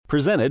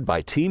Presented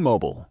by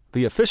T-Mobile,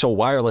 the official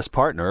wireless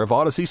partner of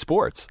Odyssey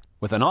Sports.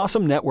 With an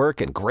awesome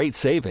network and great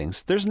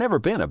savings, there's never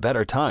been a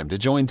better time to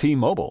join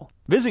T-Mobile.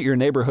 Visit your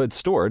neighborhood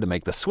store to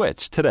make the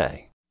switch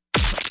today.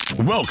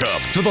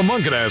 Welcome to the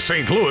Mungenast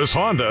St. Louis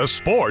Honda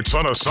Sports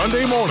on a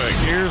Sunday morning.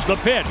 Here's the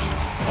pitch.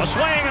 A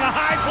swing and a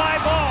high fly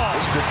ball.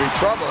 This could be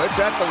trouble. It's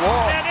at the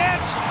wall.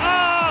 And it's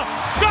a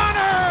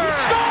gunner! He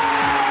scores!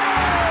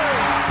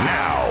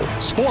 Now,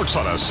 sports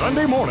on a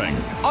Sunday morning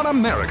on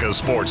America's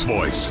Sports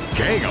Voice,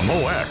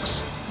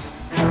 KMOX.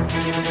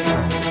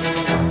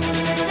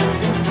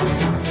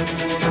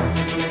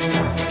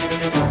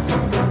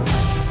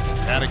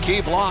 And a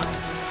key block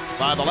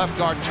by the left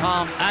guard,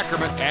 Tom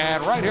Ackerman.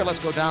 And right here, let's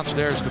go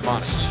downstairs to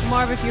Bonus.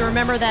 Marv, if you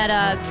remember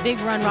that big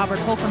run Robert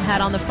Holcomb had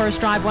on the first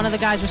drive, one of the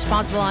guys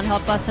responsible on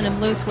help busting him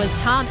loose was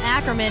Tom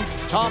Ackerman.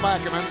 Tom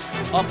Ackerman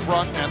up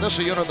front, and this is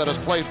a unit that has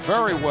played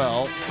very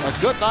well. A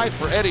good night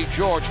for Eddie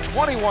George.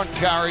 21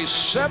 carries,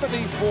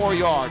 74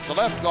 yards. The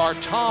left guard,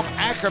 Tom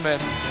Ackerman,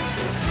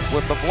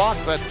 with the block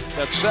that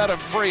set him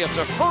free. It's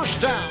a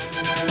first down.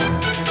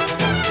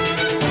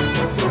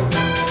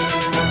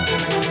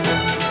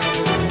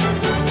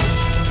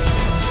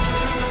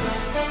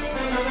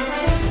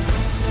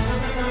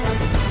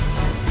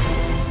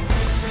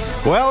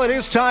 Well, it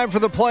is time for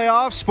the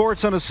playoffs.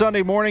 Sports on a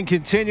Sunday morning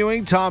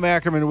continuing. Tom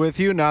Ackerman with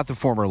you, not the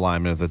former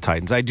lineman of the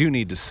Titans. I do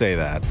need to say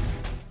that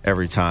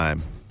every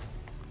time,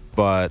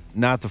 but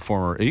not the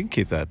former. You can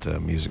keep that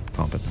music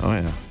pumping. Oh,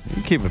 yeah. You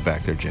can keep it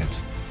back there, James.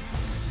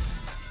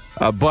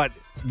 But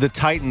the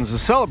Titans, the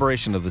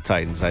celebration of the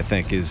Titans, I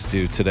think, is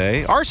due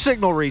today. Our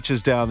signal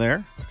reaches down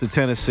there to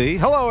Tennessee.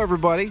 Hello,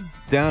 everybody,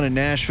 down in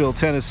Nashville,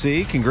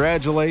 Tennessee.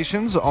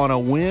 Congratulations on a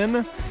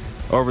win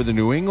over the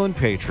New England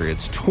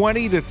Patriots,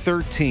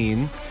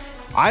 20-13.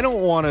 I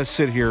don't want to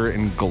sit here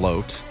and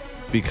gloat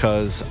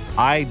because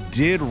I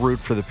did root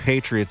for the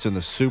Patriots in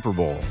the Super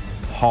Bowl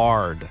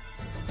hard.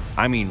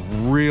 I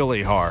mean,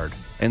 really hard.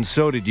 And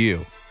so did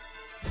you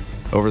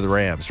over the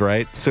Rams,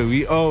 right? So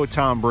we owe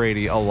Tom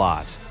Brady a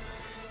lot.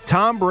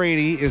 Tom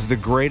Brady is the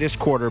greatest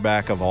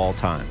quarterback of all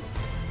time.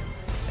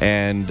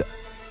 And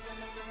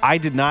I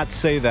did not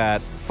say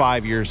that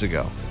 5 years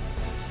ago.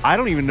 I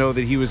don't even know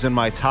that he was in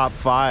my top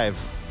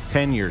 5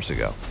 10 years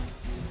ago,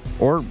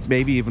 or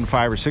maybe even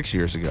 5 or 6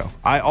 years ago.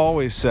 I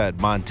always said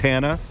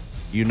Montana,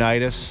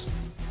 Unitas,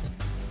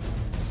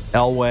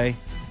 Elway,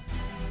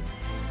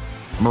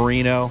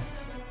 Marino,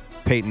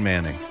 Peyton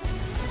Manning.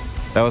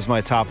 That was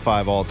my top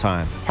 5 all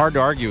time. Hard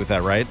to argue with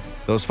that, right?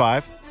 Those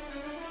 5?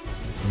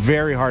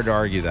 Very hard to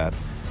argue that.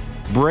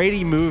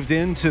 Brady moved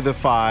into the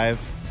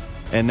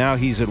 5, and now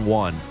he's at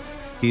 1.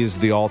 He's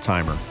the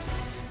all-timer.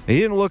 He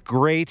didn't look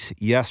great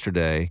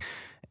yesterday,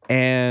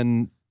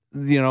 and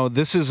you know,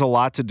 this is a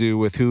lot to do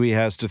with who he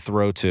has to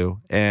throw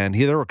to. And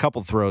there were a couple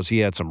of throws. He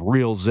had some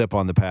real zip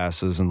on the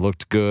passes and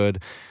looked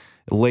good.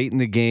 Late in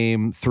the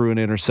game, threw an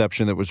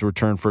interception that was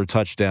returned for a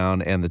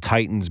touchdown, and the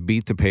Titans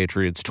beat the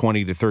Patriots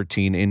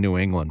 20-13 in New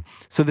England.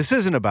 So this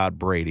isn't about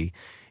Brady.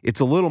 It's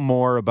a little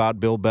more about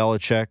Bill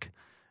Belichick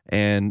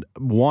and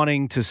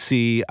wanting to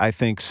see, I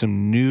think,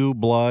 some new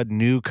blood,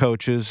 new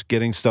coaches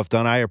getting stuff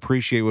done. I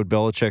appreciate what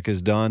Belichick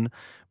has done,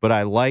 but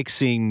I like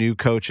seeing new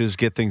coaches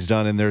get things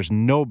done, and there's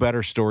no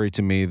better story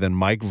to me than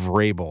Mike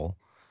Vrabel,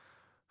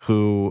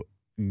 who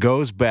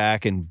goes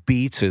back and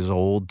beats his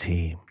old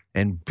team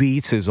and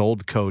beats his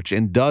old coach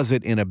and does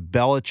it in a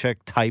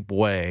Belichick-type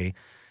way,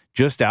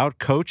 just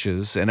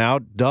out-coaches and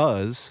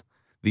outdoes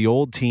the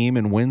old team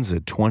and wins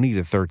it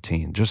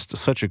 20-13. Just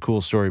such a cool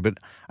story. But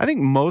I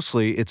think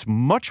mostly it's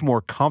much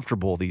more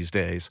comfortable these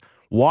days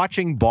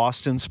watching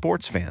Boston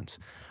sports fans.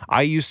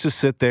 I used to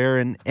sit there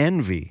and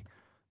envy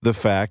the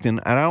fact,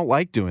 and I don't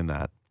like doing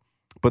that,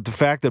 but the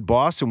fact that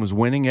Boston was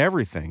winning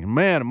everything. And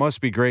man, it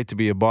must be great to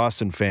be a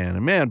Boston fan.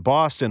 And man,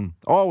 Boston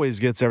always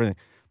gets everything.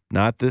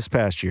 Not this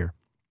past year.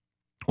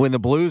 When the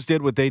Blues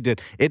did what they did,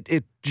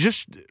 it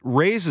just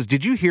raises.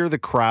 Did you hear the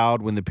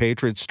crowd when the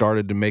Patriots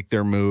started to make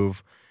their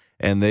move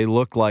and they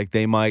looked like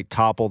they might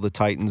topple the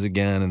Titans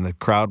again, and the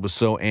crowd was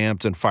so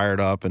amped and fired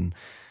up, and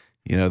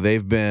you know,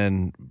 they've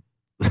been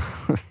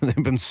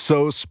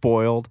so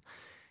spoiled.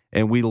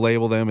 And we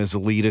label them as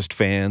elitist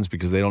fans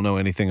because they don't know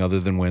anything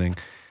other than winning.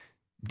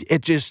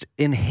 It just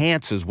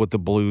enhances what the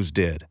Blues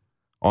did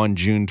on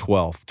June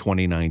 12th,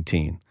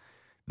 2019.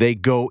 They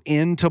go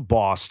into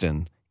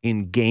Boston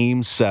in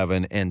Game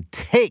 7 and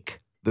take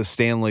the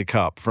Stanley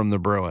Cup from the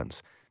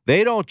Bruins.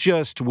 They don't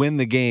just win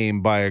the game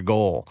by a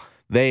goal.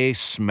 They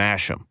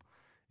smash them.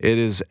 It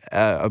is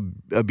a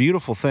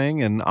beautiful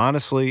thing, and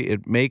honestly,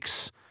 it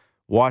makes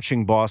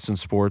watching Boston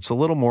sports a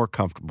little more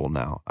comfortable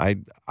now.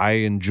 I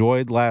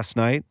enjoyed last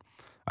night.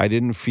 I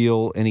didn't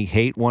feel any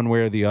hate one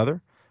way or the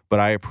other,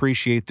 but I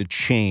appreciate the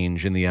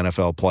change in the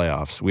NFL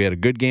playoffs. We had a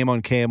good game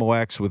on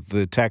KMOX with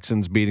the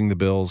Texans beating the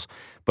Bills,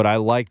 but I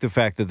like the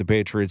fact that the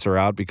Patriots are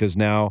out because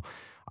now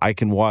I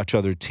can watch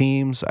other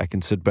teams. I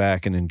can sit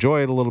back and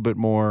enjoy it a little bit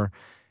more.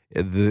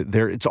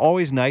 It's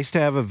always nice to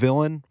have a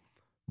villain,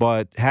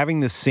 But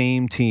having the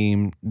same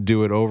team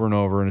do it over and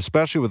over, and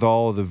especially with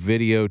all of the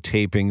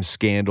videotaping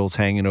scandals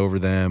hanging over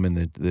them and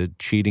the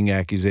cheating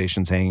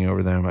accusations hanging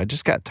over them, I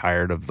just got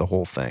tired of the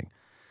whole thing.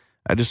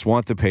 I just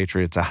want the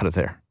Patriots out of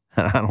there.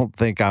 And I don't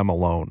think I'm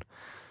alone.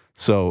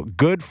 So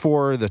good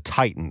for the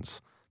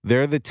Titans.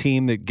 They're the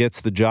team that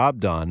gets the job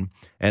done,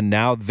 and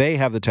now they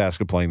have the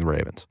task of playing the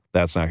Ravens.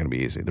 That's not going to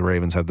be easy. The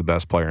Ravens have the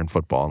best player in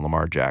football, in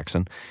Lamar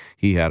Jackson.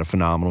 He had a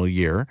phenomenal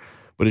year.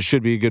 But it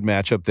should be a good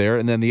matchup there.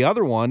 And then the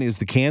other one is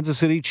the Kansas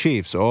City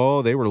Chiefs.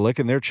 Oh, they were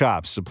licking their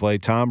chops to play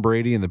Tom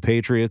Brady and the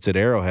Patriots at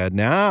Arrowhead.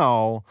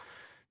 Now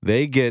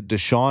they get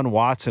Deshaun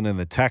Watson and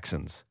the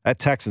Texans. That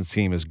Texans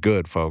team is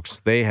good, folks.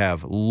 They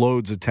have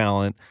loads of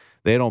talent.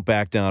 They don't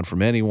back down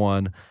from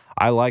anyone.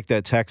 I like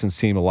that Texans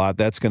team a lot.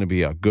 That's going to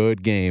be a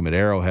good game at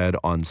Arrowhead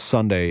on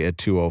Sunday at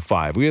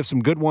 2:05. We have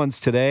some good ones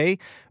today.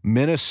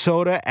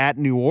 Minnesota at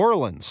New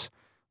Orleans.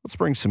 Let's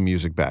bring some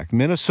music back.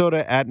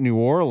 Minnesota at New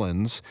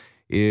Orleans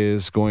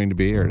is going to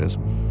be, here it is,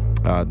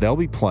 they'll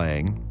be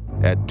playing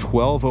at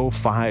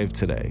 12:05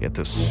 today at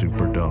the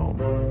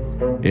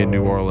Superdome in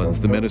New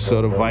Orleans. The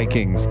Minnesota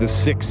Vikings, the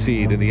 6th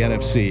seed in the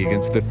NFC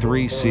against the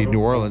 3 seed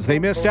New Orleans. They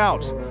missed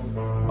out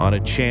on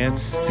a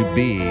chance to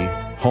be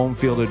home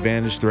field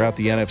advantage throughout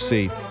the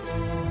NFC.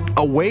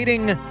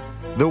 Awaiting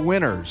the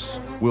winners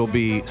will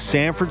be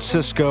San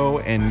Francisco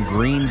and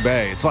Green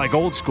Bay. It's like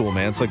old school,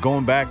 man. It's like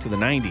going back to the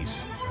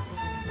 90s.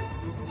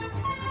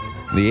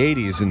 The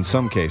 80s in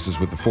some cases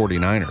with the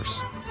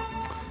 49ers.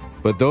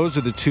 But those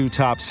are the 2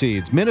 top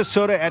seeds.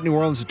 Minnesota at New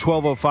Orleans at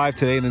 12:05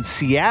 today, and then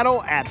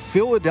Seattle at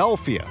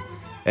Philadelphia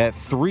at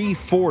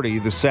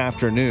 3:40 this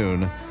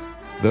afternoon.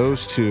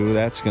 Those 2,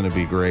 that's going to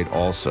be great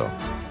also.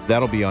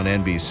 That'll be on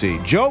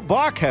NBC. Joe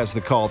Buck has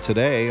the call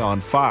today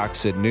on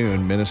Fox at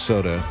noon,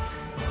 Minnesota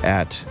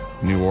at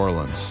New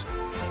Orleans.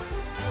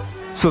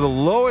 So the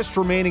lowest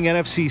remaining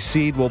NFC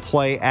seed will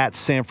play at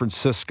San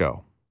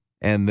Francisco.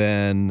 And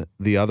then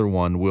the other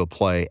one will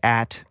play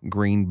at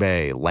Green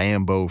Bay,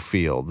 Lambeau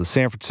Field. The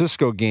San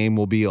Francisco game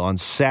will be on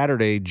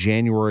Saturday,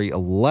 January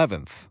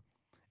 11th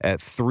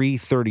at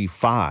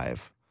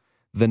 3:35.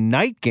 The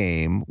night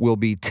game will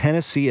be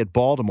Tennessee at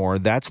Baltimore.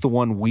 That's the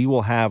one we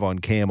will have on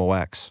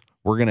KMOX.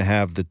 We're going to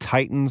have the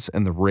Titans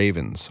and the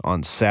Ravens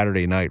on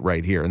Saturday night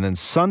right here. And then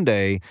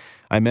Sunday,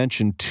 I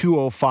mentioned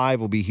 2:05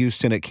 will be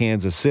Houston at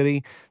Kansas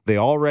City. They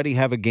already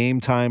have a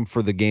game time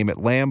for the game at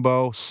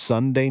Lambeau,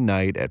 Sunday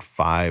night at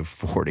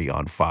 5:40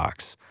 on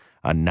Fox.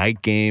 A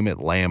night game at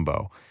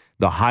Lambeau.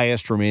 The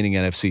highest remaining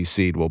NFC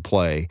seed will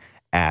play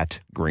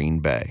at Green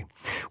Bay.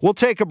 We'll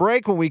take a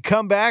break. When we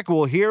come back,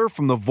 we'll hear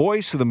from the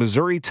voice of the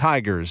Missouri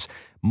Tigers,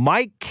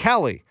 Mike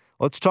Kelly.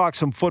 Let's talk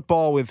some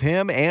football with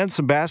him and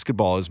some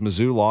basketball as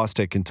Mizzou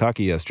lost at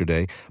Kentucky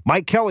yesterday.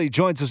 Mike Kelly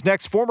joins us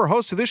next, former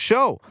host of this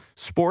show,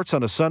 Sports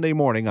on a Sunday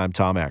Morning. I'm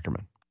Tom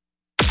Ackerman.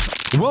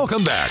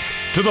 Welcome back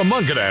to the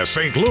Mungenast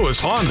St. Louis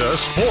Honda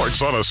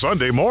Sports on a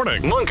Sunday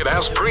Morning.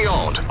 Mungenast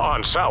Pre-Owned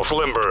on South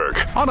Limburg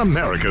on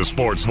America's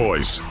Sports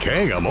Voice,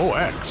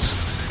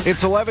 KMOX.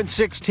 It's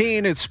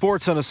 11:16. It's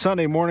Sports on a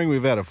Sunday Morning.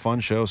 We've had a fun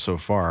show so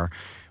far.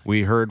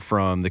 We heard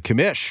from the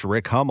commish,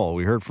 Rick Hummel.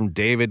 We heard from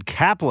David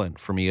Kaplan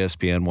from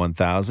ESPN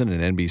 1000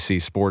 and NBC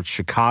Sports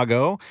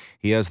Chicago.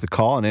 He has the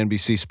call on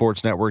NBC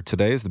Sports Network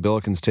today as the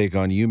Billikens take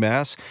on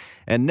UMass.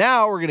 And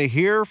now we're going to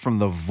hear from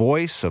the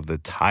voice of the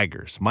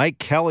Tigers. Mike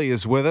Kelly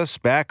is with us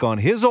back on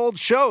his old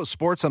show,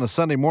 Sports on a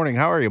Sunday Morning.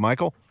 How are you,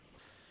 Michael?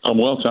 I'm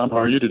well, Tom. How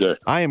are you today?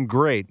 I am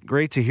great.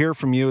 Great to hear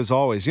from you as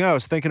always. You know, I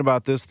was thinking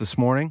about this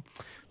morning.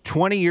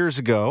 20 years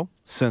ago,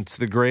 since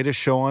the greatest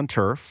show on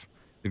turf.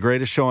 The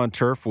greatest show on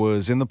turf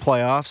was in the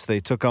playoffs.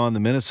 They took on the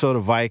Minnesota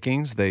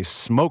Vikings. They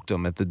smoked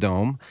them at the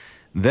Dome.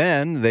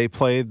 Then they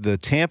played the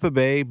Tampa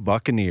Bay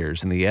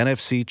Buccaneers in the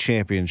NFC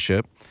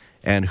Championship.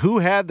 And who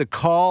had the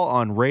call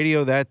on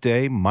radio that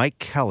day? Mike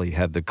Kelly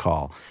had the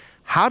call.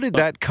 How did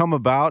that come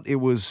about? It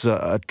was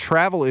a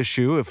travel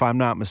issue, if I'm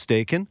not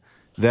mistaken,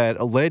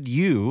 that led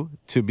you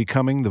to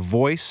becoming the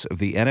voice of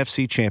the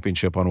NFC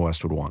Championship on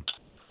Westwood One.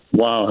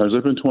 Wow, has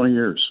it been 20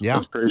 years? Yeah.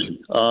 That's crazy.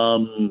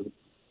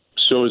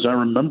 So as I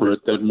remember it,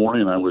 that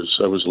morning I was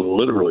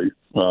literally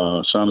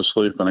sound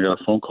asleep, and I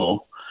got a phone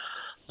call.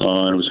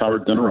 And it was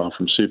Howard Dinneroff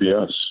from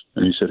CBS.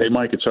 And he said, "Hey,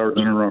 Mike, it's Howard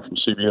Dinneroff from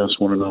CBS.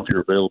 Want to know if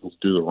you're available to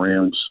do the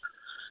Rams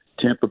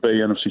Tampa Bay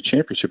NFC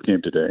Championship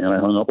game today." And I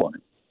hung up on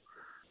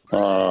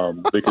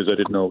him because I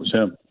didn't know it was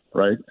him,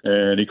 right?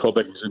 And he called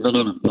back and said, no,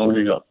 don't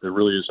hang up. It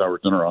really is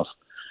Howard Dinneroff.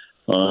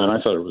 And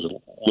I thought it was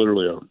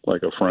literally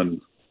like a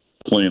friend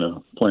playing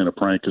a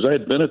prank, because I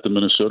had been at the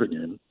Minnesota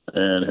game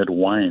and had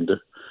whined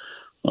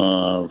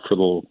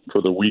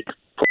for the week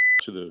prior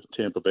to the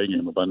Tampa Bay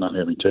game about not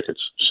having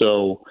tickets.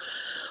 So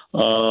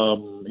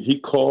he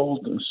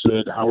called and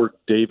said Howard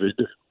David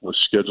was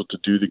scheduled to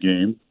do the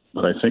game,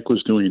 but I think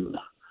was doing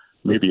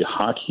maybe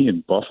hockey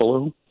in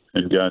Buffalo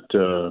and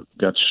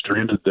got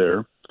stranded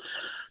there.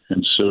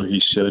 And so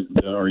he said,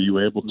 "Are you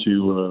able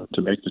to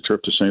make the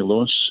trip to St.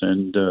 Louis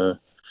and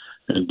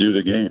do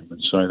the game?"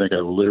 And so I think I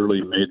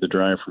literally made the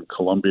drive from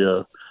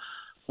Columbia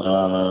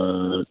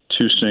to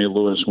St.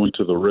 Louis, went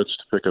to the Ritz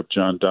to pick up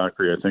John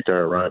Dockery. I think I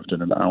arrived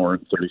in an hour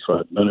and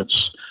 35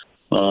 minutes.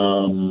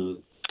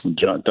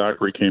 John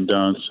Dockery came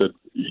down and said,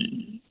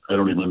 I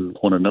don't even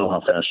want to know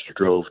how fast you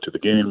drove to the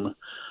game.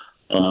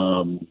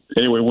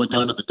 Anyway, went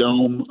down to the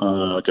Dome,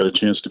 got a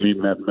chance to meet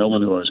Matt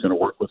Millen, who I was going to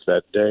work with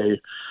that day.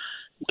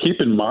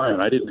 Keep in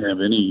mind, I didn't have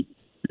any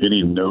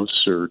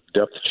notes or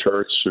depth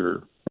charts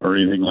or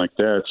anything like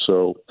that.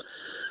 So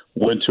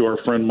went to our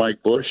friend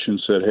Mike Bush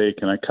and said, hey,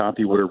 can I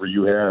copy whatever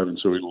you have? And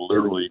so he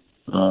literally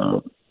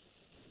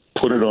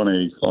put it on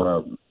a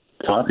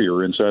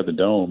copier inside the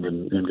Dome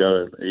and got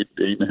an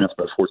 8.5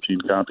 by 14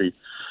 copy.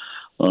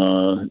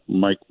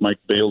 Mike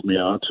bailed me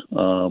out.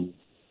 So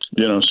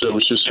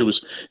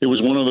it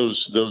was one of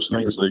those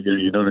things that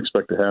you don't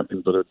expect to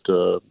happen, but it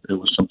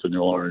was something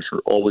you'll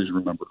always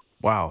remember.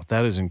 Wow,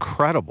 that is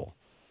incredible.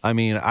 I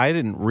mean, I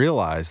didn't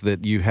realize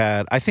that you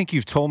had, I think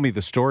you've told me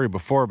the story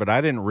before, but I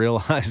didn't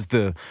realize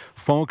the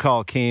phone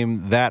call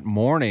came that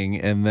morning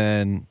and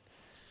then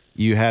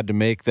you had to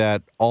make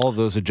all of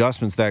those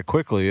adjustments that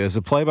quickly. As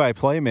a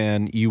play-by-play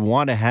man, you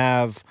want to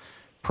have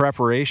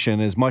preparation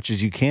as much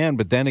as you can,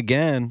 but then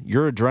again,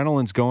 your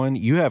adrenaline's going.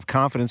 You have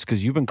confidence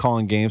because you've been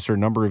calling games for a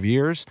number of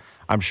years.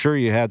 I'm sure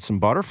you had some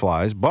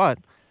butterflies, but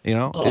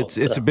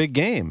it's a big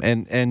game,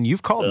 and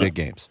you've called big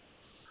games.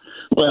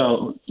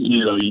 Well,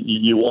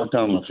 you walk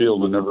down the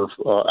field and never.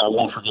 I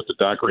won't forget the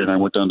Dockery and I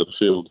went down to the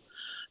field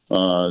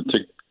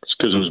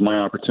because it was my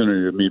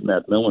opportunity to meet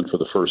Matt Millen for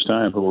the first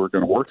time, who we were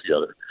going to work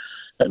together.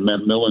 And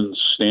Matt Millen's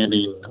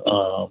standing,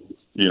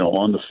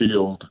 on the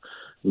field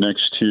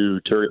next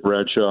to Terry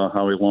Bradshaw,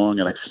 Howie Long,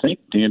 and I think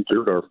Dan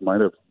Beardorf might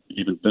have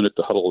even been at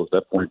the huddle at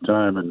that point in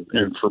time. And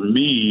for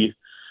me,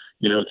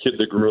 a kid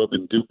that grew up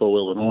in Dupo,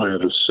 Illinois,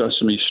 the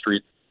Sesame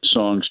Street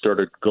song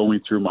started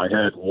going through my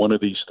head. One of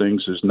these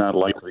things is not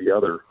like the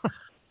other. It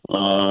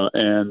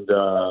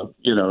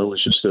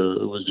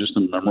was just a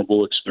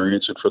memorable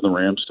experience, and for the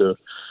Rams to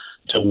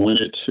win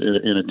it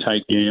in a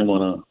tight game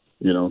on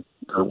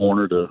Kurt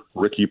Warner to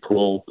Ricky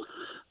Prohl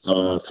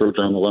throw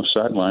down the left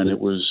sideline, it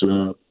was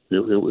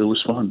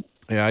fun.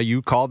 Yeah,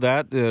 you called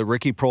that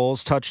Ricky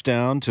Prohl's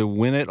touchdown to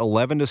win it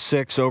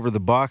 11-6 over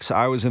the Bucs.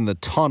 I was in the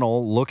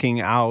tunnel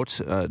looking out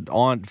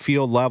on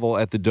field level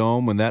at the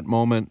Dome when that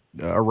moment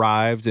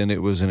arrived, and it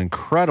was an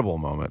incredible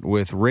moment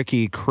with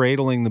Ricky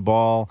cradling the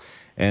ball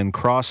and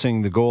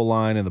crossing the goal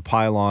line and the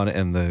pylon,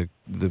 and the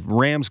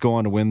Rams go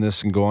on to win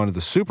this and go on to the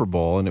Super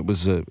Bowl, and it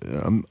was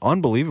an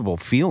unbelievable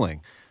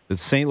feeling that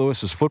St.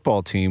 Louis's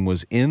football team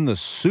was in the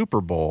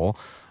Super Bowl.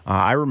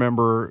 I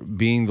remember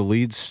being the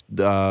lead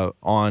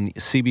on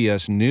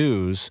CBS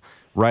News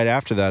right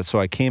after that, so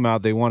I came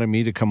out. They wanted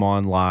me to come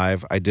on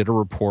live. I did a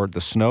report.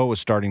 The snow was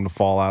starting to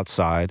fall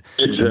outside.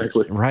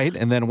 Exactly. Right?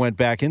 And then went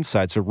back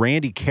inside. So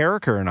Randy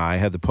Carricker and I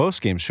had the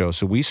postgame show,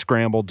 so we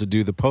scrambled to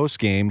do the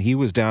postgame. He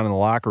was down in the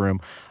locker room.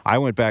 I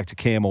went back to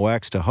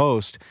KMOX to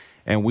host,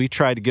 and we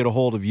tried to get a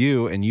hold of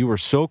you, and you were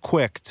so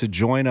quick to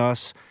join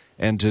us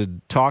and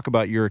to talk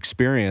about your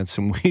experience,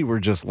 and we were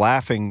just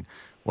laughing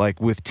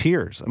like with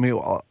tears. I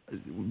mean,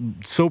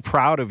 so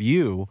proud of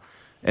you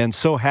and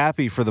so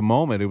happy for the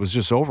moment. It was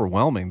just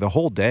overwhelming the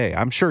whole day.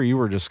 I'm sure you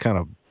were just kind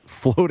of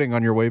floating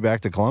on your way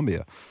back to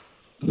Columbia.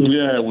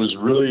 Yeah, it was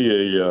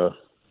really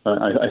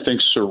I think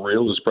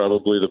surreal is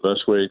probably the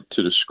best way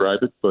to describe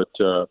it. But,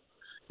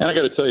 and I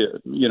got to tell you,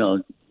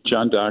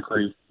 John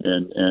Dockery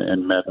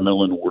and Matt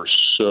Millen were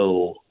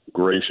so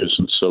gracious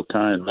and so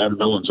kind. Matt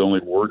Millen's only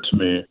word to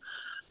me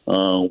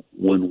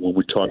when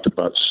we talked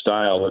about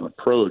style and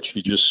approach,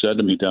 he just said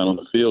to me down on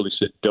the field, he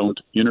said, don't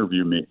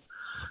interview me.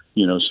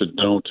 Said,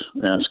 don't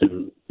ask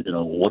him,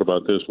 what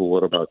about this? Well,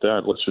 what about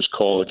that? Let's just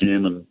call a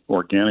game and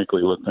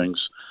organically let things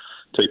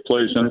take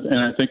place. And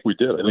I think we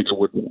did. I think it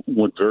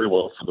went very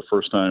well for the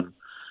first time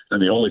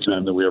and the only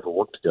time that we ever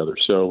worked together.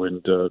 So,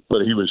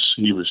 but he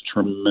was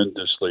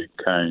tremendously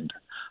kind,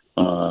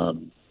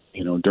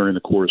 during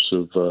the course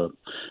of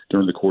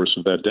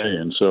that day.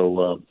 And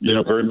so,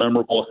 very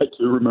memorable. I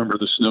do remember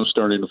the snow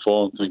starting to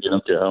fall and thinking,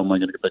 okay, how am I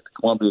going to get back to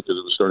Columbia? Because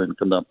it was starting to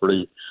come down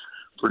pretty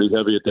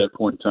heavy at that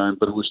point in time.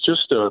 But it was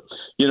just, and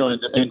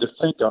to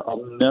think,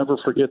 I'll never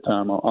forget,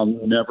 Tom, I'll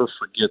never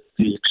forget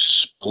the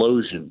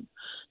explosion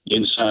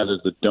inside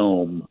of the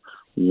Dome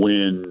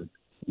when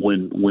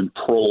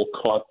Prohl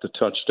caught the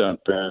touchdown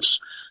pass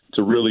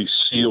to really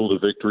seal the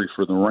victory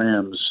for the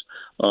Rams.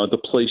 The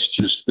place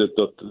just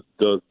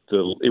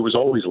it was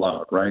always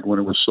loud, right, when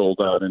it was sold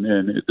out, and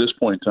at this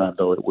point in time,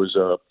 though, it was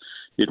a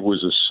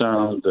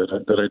sound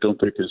that I don't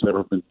think has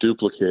ever been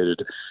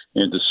duplicated,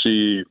 and to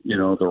see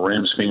the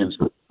Rams fans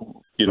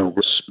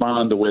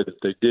respond the way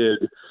that they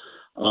did,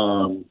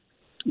 and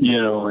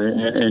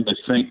to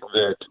think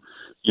that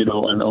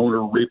an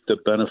owner reaped the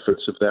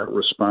benefits of that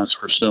response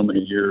for so many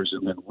years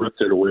and then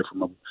ripped it away from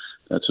them.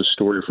 That's a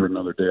story for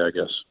another day, I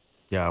guess.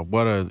 Yeah,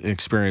 what an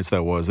experience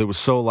that was. It was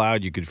so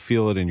loud you could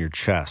feel it in your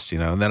chest,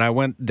 And then I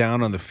went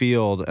down on the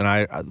field,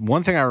 and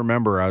one thing I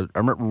remember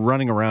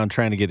running around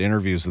trying to get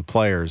interviews with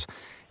players,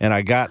 and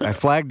I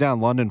flagged down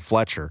London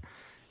Fletcher,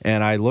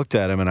 And I looked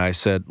at him and I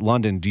said,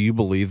 London, do you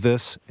believe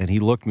this? And he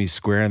looked me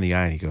square in the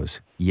eye and he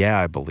goes, yeah,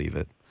 I believe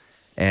it.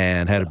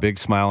 And had a big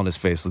smile on his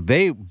face.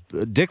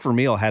 Dick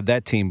Vermeil had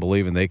that team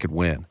believing they could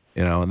win,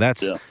 and that's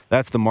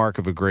the mark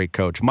of a great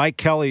coach. Mike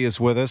Kelly is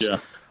with us. Yeah.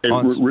 Hey,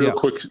 real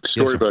quick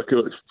story about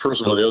coach.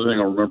 First of all, the other thing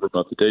I remember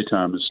about the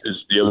daytime is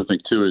the other thing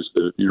too is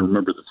that you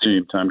remember the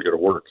theme, time to go to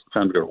work.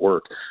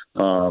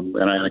 And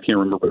I can't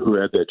remember who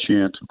had that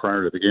chant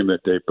prior to the game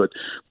that day, but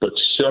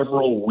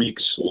several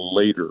weeks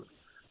later,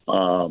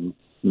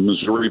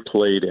 Missouri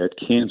played at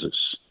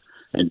Kansas,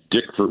 and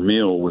Dick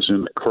Vermeil was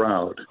in the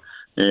crowd.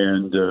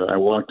 And I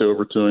walked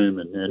over to him,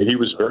 and he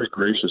was very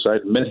gracious. I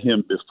had met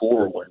him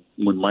before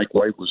when Mike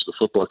White was the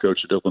football coach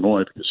at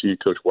Illinois, because he and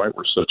Coach White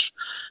were such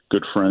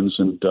good friends.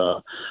 And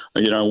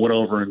I went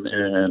over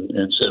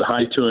and said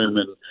hi to him,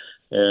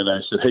 and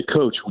I said, "Hey,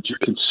 Coach, would you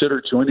consider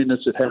joining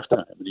us at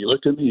halftime?" And he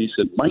looked at me. He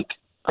said, "Mike,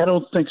 I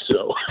don't think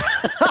so."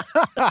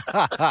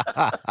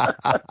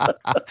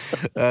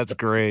 That's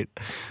great.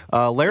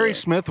 Larry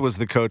Smith was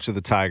the coach of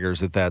the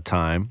Tigers at that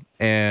time,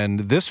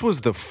 and this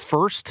was the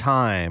first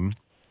time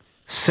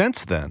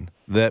since then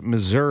that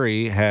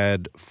Missouri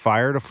had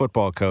fired a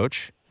football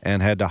coach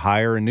and had to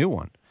hire a new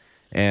one.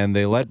 And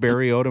they let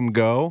Barry Odom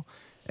go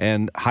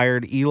and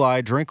hired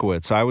Eli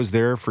Drinkwitz. I was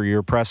there for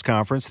your press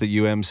conference that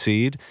you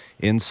emceed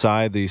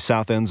inside the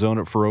south end zone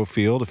at Faurot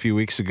Field a few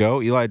weeks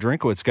ago. Eli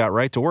Drinkwitz got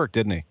right to work,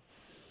 didn't he?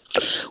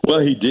 Well,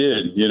 he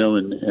did,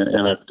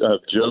 and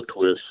I've joked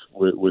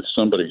with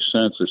somebody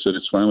since. I said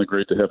it's finally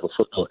great to have a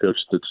football coach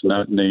that's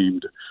not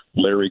named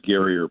Larry,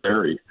 Gary, or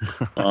Barry,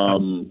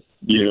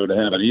 to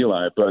have an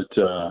Eli. But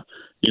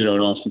in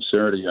all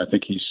sincerity, I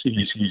think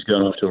he's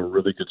got off to a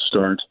really good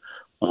start.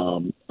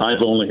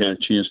 I've only had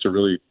a chance to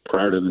really,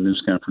 prior to the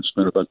news conference,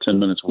 spend about 10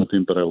 minutes with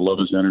him, but I love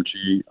his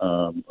energy.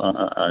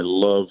 I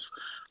love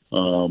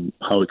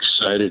how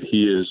excited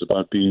he is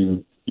about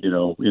being,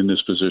 in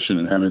this position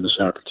and having this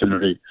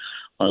opportunity.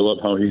 I love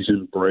how he's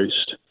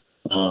embraced,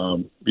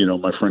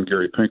 my friend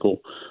Gary Pinkel.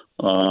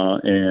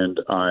 And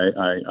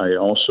I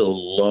also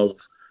love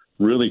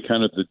really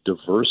kind of the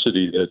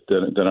diversity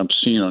that I'm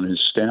seeing on his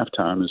staff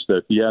time is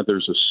that,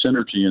 there's a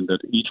synergy in that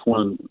each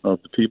one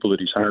of the people that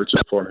he's hired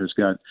so far has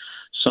got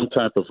some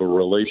type of a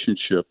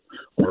relationship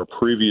or a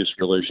previous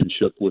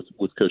relationship with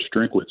Coach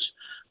Drinkwitz.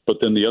 But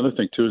then the other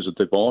thing, too, is that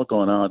they've all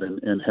gone out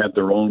and had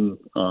their own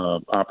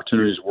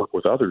opportunities to work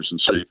with others.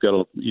 And so you've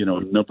got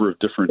a number of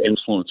different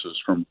influences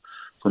from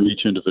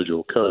each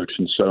individual coach.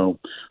 And so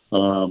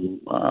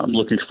I'm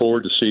looking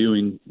forward to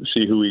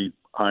see who he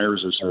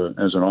hires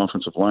as an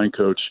offensive line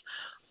coach.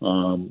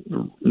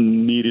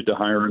 Needed to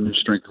hire a new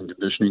strength and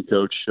conditioning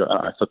coach.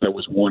 I thought that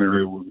was one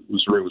area where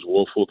Missouri was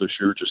woeful this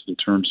year, just in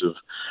terms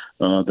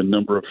of the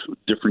number of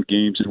different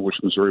games in which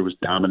Missouri was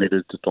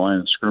dominated at the line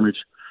of scrimmage.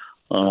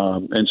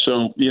 And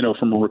so,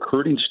 from a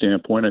recruiting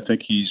standpoint, I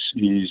think he's.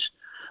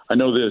 I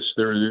know this.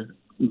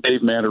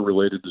 Dave Matter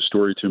related the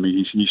story to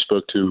me. He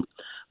spoke to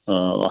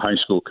a high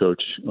school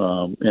coach,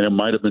 and it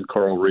might have been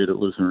Carl Reed at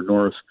Lutheran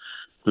North,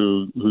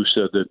 who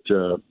said that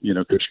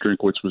Coach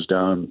Drinkwitz was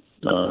down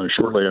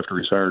shortly after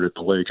he's hired at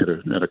the Lake at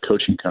a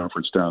coaching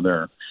conference down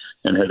there,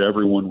 and had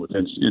everyone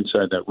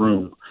inside that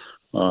room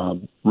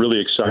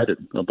really excited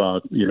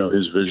about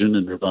his vision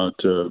and about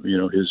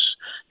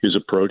his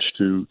approach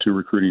to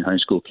recruiting high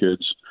school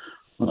kids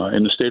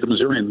in the state of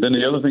Missouri. And then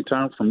the other thing,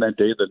 Tom, from that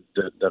day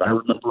that I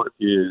remember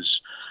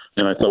is,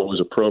 and I thought was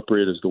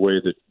appropriate, is the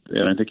way that,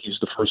 and I think he's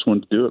the first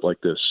one to do it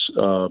like this,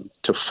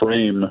 to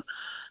frame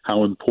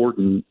how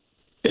important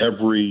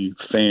every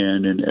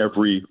fan in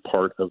every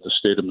part of the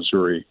state of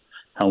Missouri,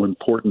 how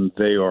important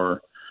they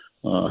are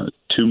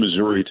to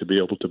Missouri to be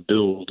able to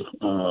build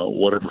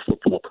whatever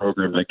football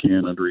program they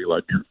can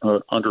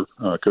under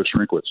Coach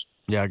Drinkwitz.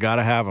 Yeah, got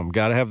to have them.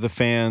 Got to have the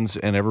fans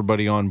and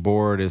everybody on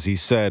board. As he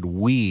said,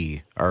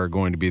 we are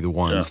going to be the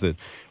ones that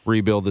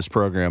rebuild this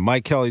program.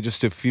 Mike Kelly,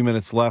 just a few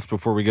minutes left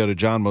before we go to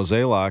John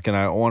Mozeliak, and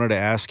I wanted to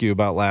ask you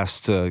about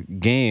last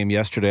game.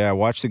 Yesterday, I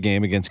watched the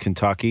game against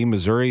Kentucky.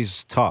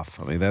 Missouri's tough.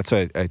 I mean, that's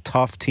a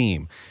tough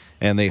team,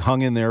 and they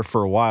hung in there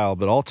for a while,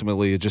 but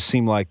ultimately it just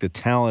seemed like the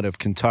talent of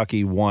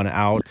Kentucky won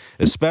out,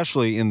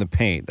 especially in the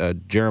paint.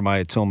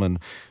 Jeremiah Tillman,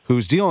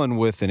 who's dealing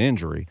with an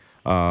injury,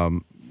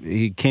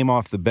 he came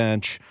off the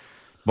bench,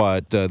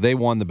 but they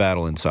won the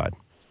battle inside.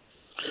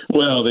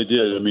 Well, they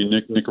did. I mean,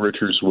 Nick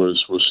Richards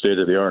was state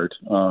of the art.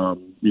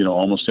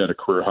 Almost had a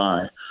career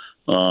high.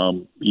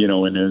 And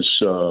as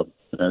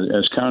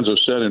Conzo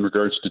said in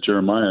regards to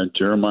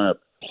Jeremiah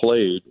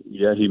played.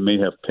 Yeah, he may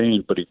have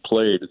pain, but he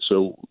played,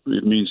 so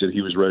it means that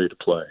he was ready to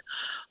play.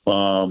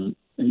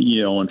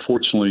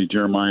 Unfortunately,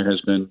 Jeremiah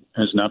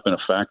has not been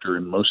a factor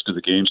in most of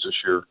the games this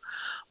year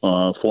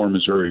for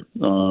Missouri,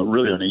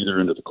 really on either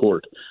end of the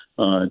court.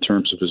 In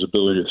terms of his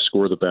ability to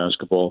score the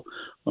basketball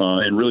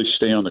and really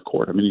stay on the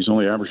court. I mean, he's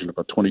only averaging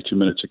about 22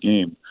 minutes a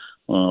game.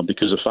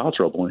 because of foul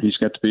trouble, and he's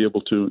got to be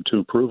able to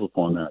improve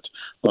upon that.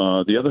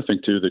 The other thing,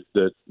 too,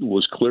 that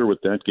was clear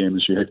with that game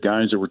is you had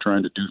guys that were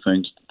trying to do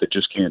things they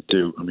just can't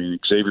do. I mean,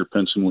 Xavier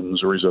Pinson, when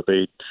Missouri's up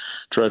 8,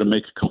 tried to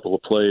make a couple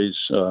of plays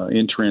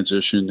in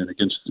transition and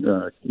against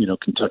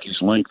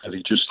Kentucky's length that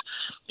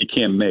he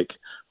can't make.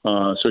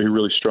 So he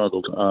really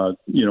struggled.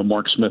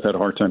 Mark Smith had a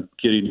hard time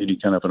getting any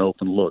kind of an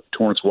open look.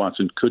 Torrance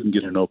Watson couldn't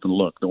get an open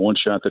look. The one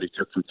shot that he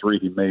took from 3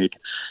 he made,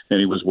 and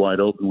he was wide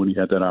open when he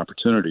had that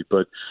opportunity.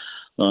 But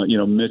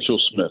Mitchell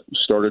Smith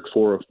started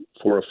for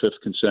a fifth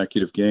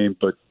consecutive game,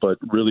 but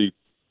really,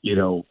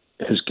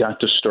 has got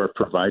to start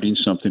providing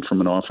something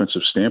from an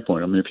offensive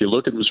standpoint. I mean, if you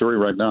look at Missouri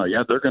right now,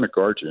 they're going to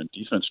guard you, and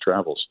defense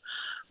travels,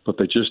 but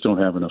they just don't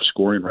have enough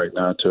scoring right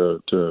now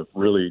to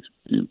really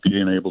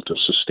being able to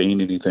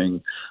sustain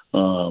anything,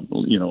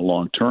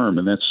 long term.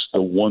 And that's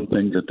the one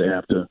thing that they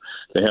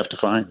have to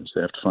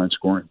find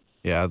scoring.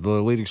 Yeah, the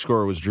leading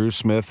scorer was Drew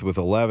Smith with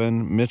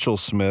 11. Mitchell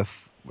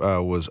Smith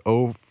was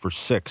 0 for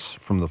 6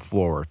 from the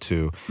floor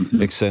to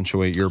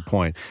accentuate your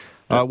point.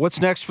 What's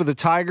next for the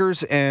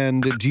Tigers,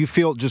 and do you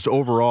feel just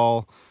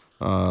overall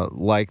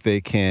like they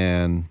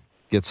can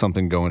get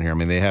something going here? I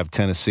mean, they have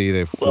Tennessee, they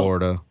have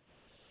Florida.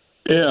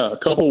 Yeah, a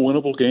couple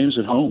winnable games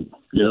at home.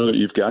 That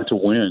you've got to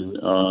win.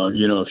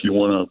 If you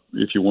want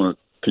to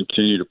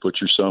continue to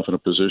put yourself in a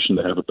position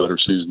to have a better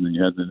season than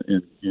you had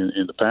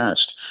in the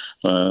past,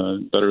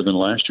 better than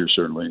last year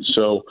certainly.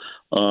 So,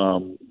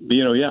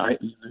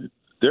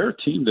 they're a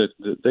team that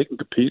they can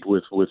compete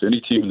with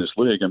any team in this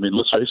league. I mean,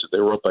 let's face it, they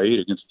were up by 8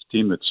 against a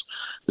team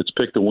that's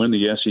picked to win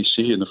the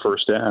SEC in the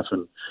first half,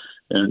 and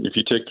if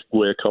you take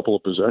away a couple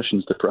of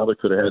possessions, they probably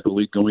could have had the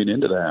lead going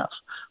into the half.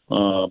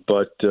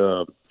 But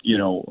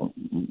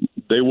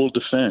they will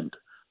defend,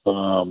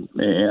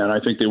 and I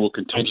think they will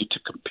continue to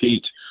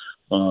compete.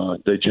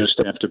 They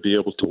just have to be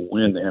able to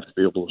win. They have to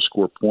be able to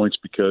score points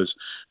because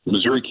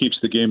Missouri keeps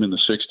the game in the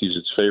 60s.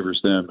 It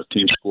favors them. If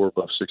teams score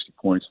above 60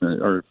 points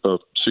or above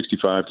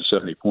 65 to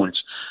 70 points,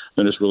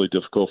 then it's really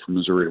difficult for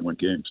Missouri to win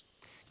games.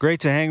 Great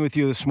to hang with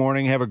you this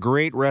morning. Have a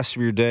great rest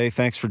of your day.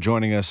 Thanks for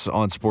joining us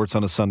on Sports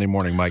on a Sunday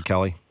Morning, Mike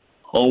Kelly.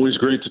 Always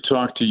great to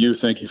talk to you.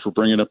 Thank you for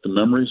bringing up the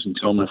memories, and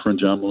tell my friend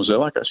John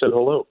Mozeliak I said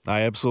hello.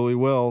 I absolutely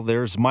will.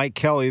 There's Mike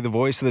Kelly, the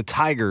voice of the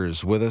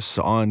Tigers, with us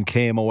on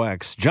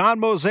KMOX.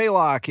 John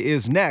Mozeliak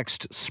is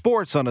next.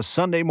 Sports on a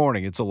Sunday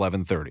morning. It's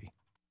 11:30.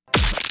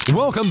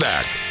 Welcome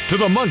back to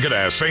the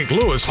Mungenast St.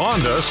 Louis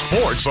Honda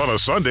Sports on a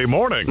Sunday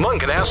morning.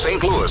 Mungenast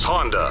St. Louis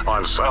Honda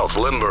on South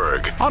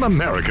Limburg on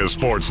America's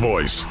Sports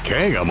Voice,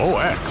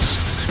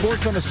 KMOX.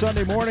 Sports on a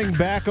Sunday morning,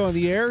 back on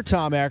the air.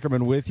 Tom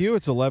Ackerman with you.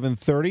 It's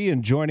 11:30,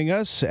 and joining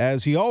us,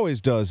 as he always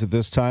does at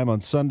this time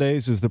on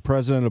Sundays, is the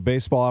president of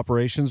baseball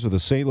operations for the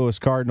St. Louis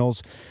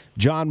Cardinals,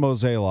 John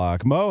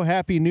Mozeliak. Mo,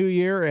 Happy New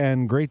Year,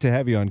 and great to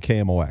have you on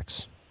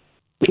KMOX.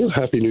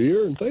 Happy New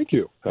Year, and thank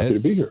you. Happy to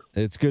be here.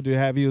 It's good to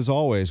have you as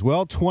always.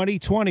 Well,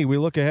 2020, we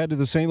look ahead to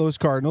the St. Louis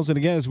Cardinals. And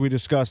again, as we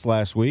discussed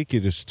last week, you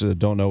just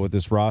don't know what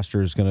this roster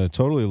is going to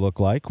totally look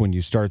like when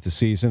you start the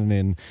season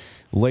in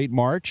late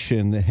March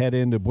and head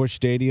into Busch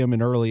Stadium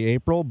in early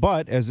April.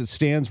 But as it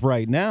stands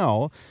right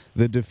now,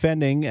 the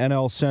defending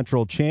NL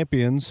Central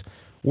champions,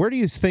 where do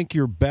you think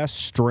your best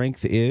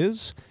strength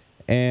is?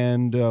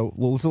 And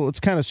let's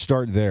kind of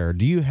start there.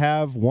 Do you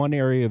have one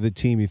area of the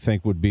team you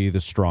think would be the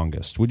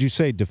strongest? Would you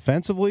say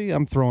defensively?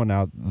 I'm throwing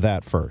out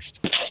that first.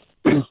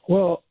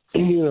 Well,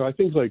 I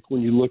think like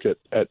when you look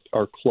at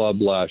our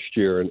club last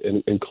year,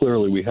 and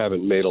clearly we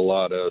haven't made a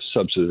lot of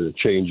substantive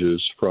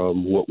changes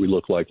from what we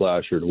looked like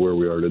last year to where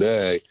we are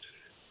today.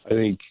 I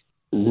think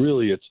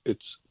really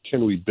it's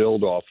can we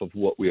build off of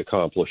what we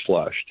accomplished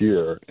last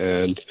year?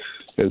 And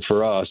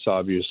for us,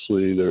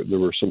 obviously, there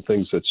were some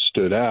things that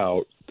stood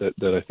out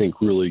that I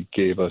think really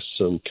gave us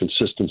some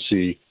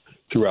consistency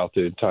throughout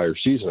the entire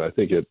season. I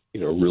think it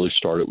really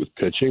started with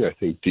pitching. I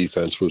think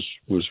defense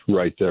was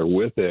right there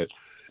with it.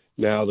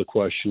 Now the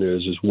question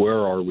is where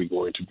are we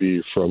going to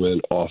be from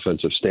an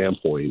offensive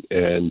standpoint?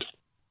 And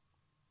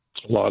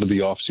a lot of the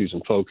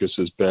offseason focus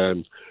has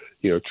been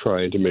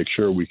trying to make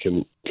sure we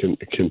can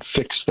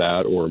fix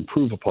that or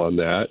improve upon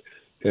that.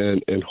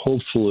 And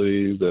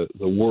hopefully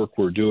the work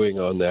we're doing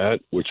on that,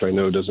 which I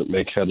know doesn't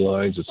make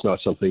headlines, it's not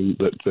something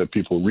that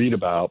people read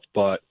about,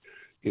 but,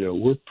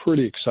 we're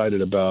pretty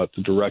excited about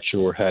the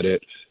direction we're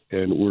headed,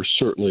 and we're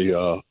certainly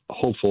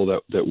hopeful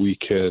that we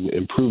can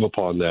improve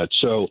upon that.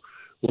 So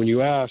when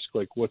you ask,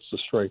 what's the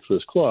strength of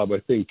this club,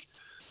 I think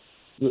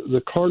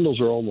the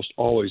Cardinals are almost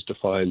always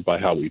defined by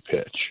how we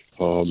pitch.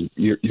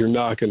 You're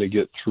not going to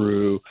get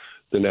through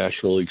the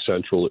National League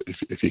Central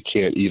if you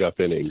can't eat up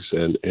innings,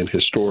 and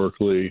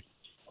historically,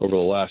 over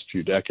the last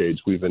few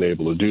decades, we've been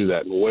able to do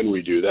that. And when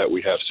we do that,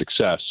 we have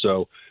success.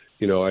 So,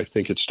 I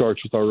think it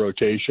starts with our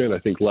rotation. I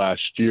think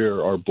last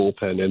year our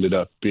bullpen ended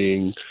up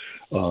being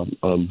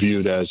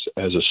viewed as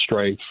a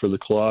strength for the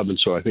club. And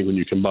so I think when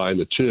you combine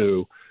the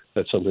two,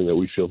 that's something that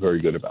we feel very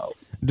good about.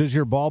 Does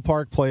your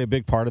ballpark play a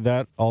big part of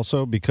that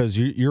also? Because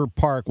your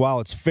park, while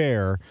it's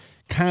fair,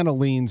 kind of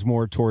leans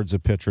more towards a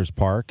pitcher's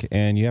park,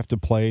 and you have to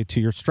play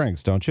to your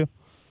strengths, don't you?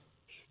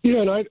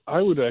 Yeah, and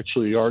I would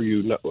actually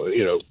argue,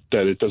 that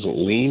it doesn't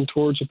lean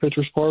towards a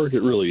pitcher's park.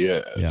 It really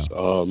is. Yeah.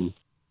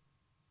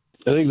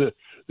 I think that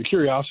the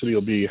curiosity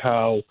will be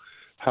how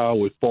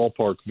with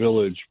Ballpark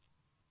Village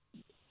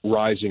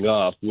rising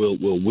up, will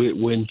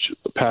wind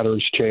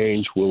patterns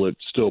change? Will it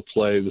still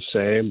play the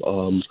same?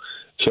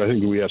 So I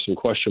think we have some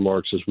question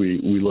marks as we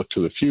look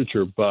to the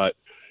future. But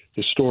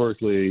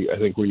historically, I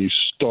think when you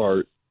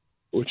start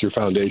with your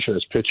foundation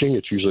as pitching,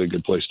 it's usually a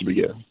good place to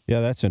begin. Yeah,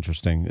 that's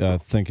interesting,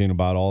 thinking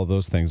about all of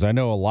those things. I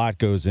know a lot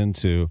goes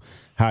into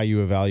how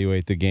you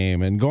evaluate the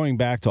game. And going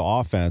back to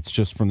offense,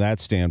 just from that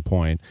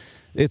standpoint,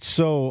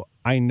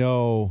 I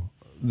know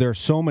there are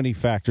so many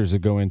factors that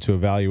go into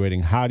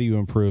evaluating how do you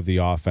improve the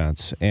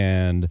offense.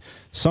 And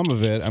some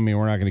of it, I mean,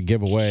 we're not going to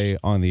give away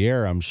on the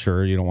air, I'm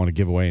sure. You don't want to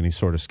give away any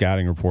sort of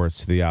scouting reports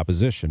to the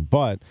opposition.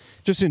 But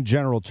just in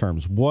general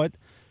terms,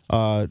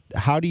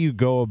 how do you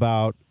go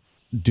about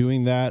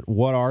doing that?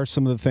 What are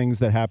some of the things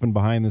that happen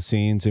behind the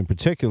scenes, in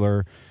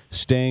particular,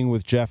 staying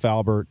with Jeff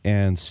Albert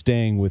and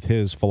staying with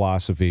his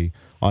philosophy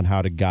on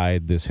how to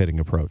guide this hitting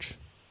approach?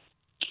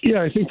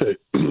 Yeah, I think the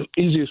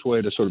easiest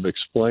way to sort of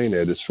explain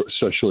it,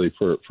 especially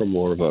for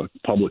more of a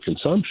public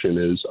consumption,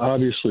 is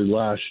obviously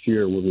last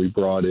year when we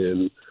brought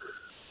in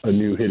a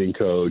new hitting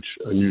coach,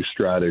 a new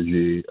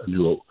strategy,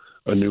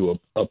 a new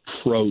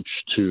approach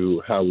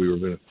to how we were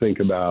going to think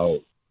about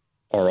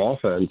our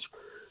offense.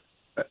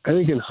 I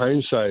think in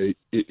hindsight,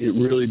 it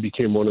really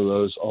became one of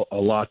those, a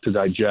lot to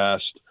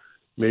digest.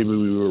 Maybe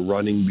we were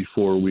running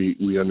before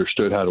we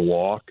understood how to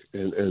walk.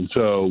 And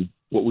so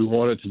what we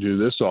wanted to do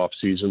this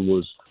offseason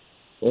was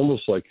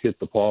almost like hit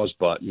the pause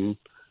button,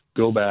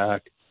 go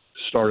back,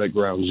 start at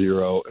ground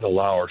zero, and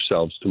allow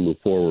ourselves to move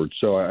forward.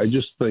 So I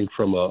just think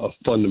from a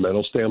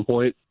fundamental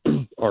standpoint,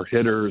 our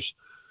hitters,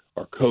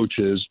 our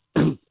coaches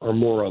are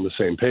more on the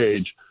same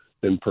page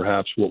than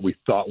perhaps what we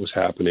thought was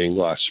happening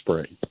last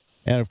spring.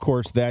 And, of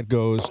course, that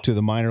goes to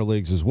the minor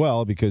leagues as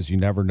well, because you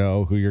never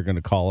know who you're going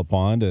to call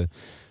upon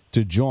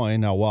to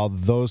join. Now, while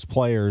those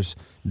players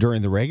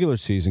during the regular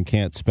season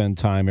can't spend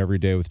time every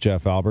day with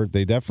Jeff Albert,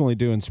 they definitely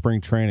do in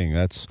spring training.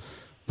 That's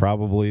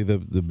probably the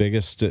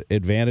biggest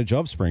advantage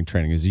of spring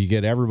training is you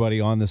get everybody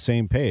on the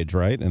same page,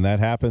 right? And that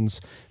happens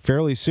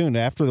fairly soon.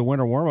 After the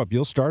winter warm-up,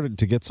 you'll start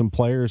to get some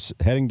players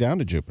heading down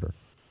to Jupiter.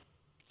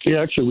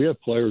 Yeah, actually, we have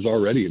players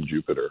already in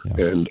Jupiter,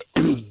 and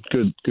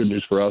good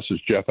news for us is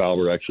Jeff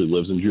Albert actually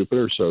lives in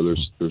Jupiter, so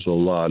there's a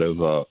lot of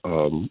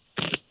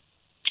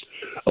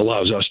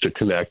allows us to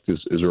connect as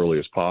early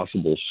as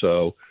possible.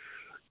 So,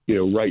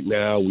 right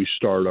now we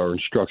start our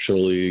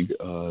instructional league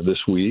this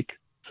week,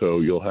 so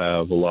you'll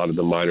have a lot of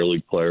the minor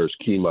league players,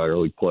 key minor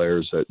league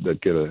players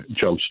that get a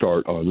jump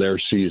start on their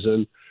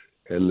season,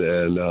 and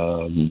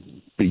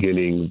then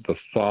beginning the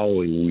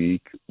following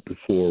week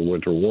before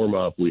winter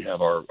warm-up, we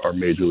have our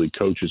major league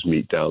coaches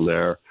meet down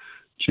there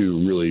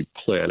to really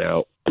plan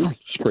out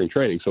spring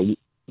training. So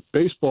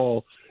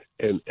baseball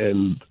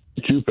and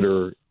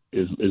Jupiter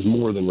is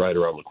more than right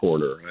around the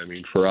corner. I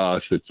mean, for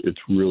us, it's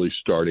really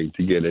starting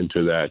to get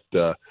into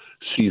that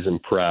season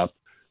prep.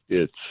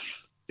 It's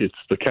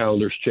the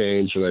calendars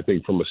changed, and I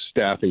think from a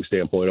staffing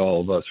standpoint,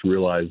 all of us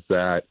realize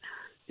that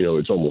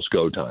it's almost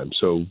go time.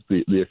 So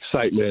the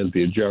excitement,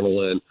 the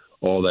adrenaline,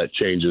 all that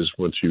changes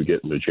once you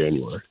get into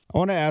January. I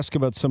want to ask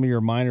about some of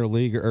your minor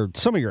league or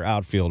some of your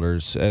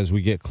outfielders as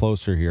we get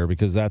closer here,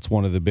 because that's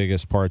one of the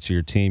biggest parts of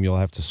your team you'll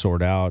have to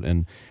sort out.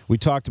 And we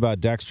talked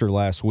about Dexter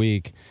last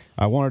week.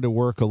 I wanted to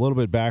work a little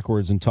bit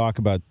backwards and talk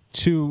about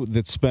two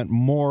that spent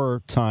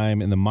more time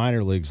in the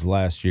minor leagues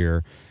last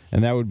year,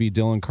 and that would be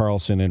Dylan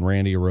Carlson and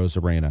Randy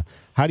Arozarena.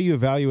 How do you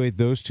evaluate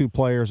those two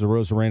players?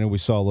 Arozarena we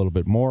saw a little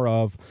bit more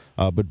of,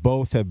 but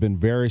both have been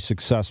very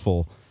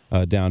successful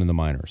down in the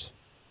minors.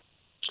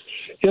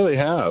 Yeah, they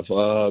have.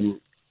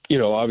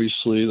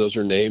 Obviously, those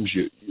are names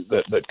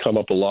that come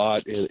up a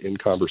lot in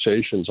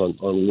conversations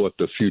on what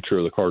the future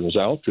of the Cardinals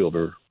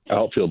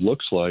outfield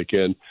looks like.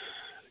 And,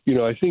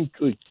 I think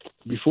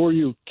before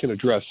you can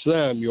address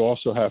them, you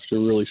also have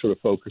to really sort of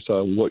focus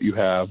on what you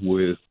have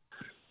with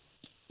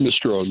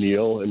Mr.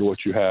 O'Neill and what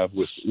you have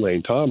with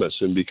Lane Thomas.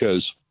 And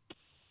because,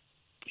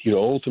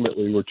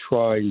 ultimately we're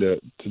trying to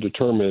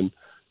determine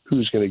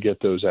who's going to get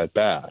those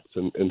at-bats.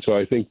 And so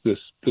I think this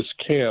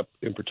camp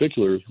in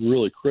particular is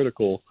really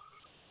critical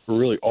for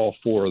really all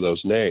four of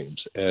those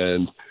names.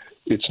 And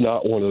it's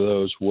not one of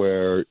those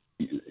where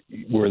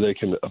they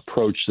can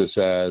approach this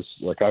as,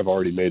 like, I've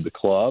already made the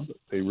club.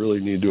 They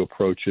really need to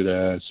approach it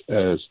as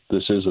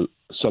this is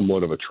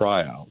somewhat of a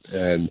tryout.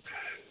 And,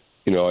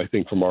 I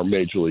think from our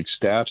major league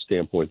staff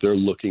standpoint, they're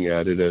looking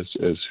at it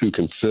as who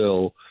can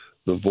fill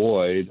the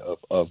void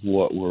of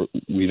what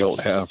we don't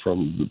have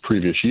from the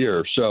previous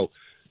year. So,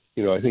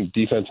 I think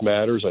defense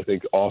matters. I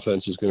think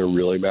offense is going to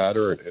really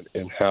matter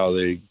and how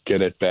they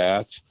get at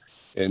bats.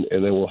 And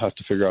then we'll have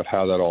to figure out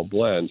how that all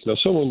blends. Now,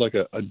 someone like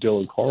a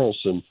Dylan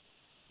Carlson,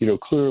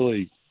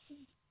 clearly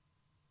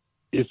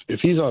if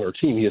he's on our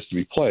team, he has to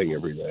be playing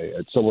every day.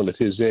 At someone at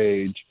his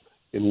age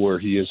and where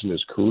he is in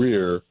his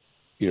career,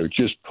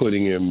 just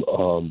putting him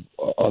on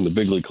the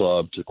big league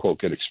club to, quote,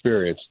 get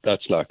experience,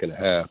 that's not going to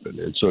happen.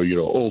 And so,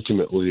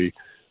 ultimately,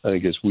 I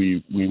think as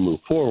we move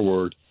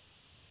forward,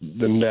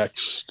 the next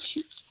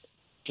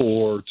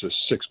 4 to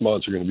 6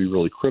 months are going to be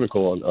really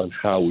critical on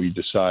how we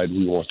decide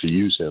we want to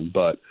use him.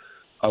 But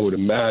I would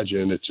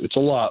imagine it's a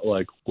lot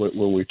like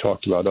when we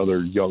talked about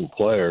other young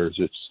players.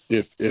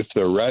 It's if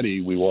they're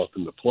ready, we want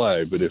them to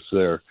play. But if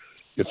they're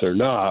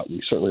not,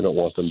 we certainly don't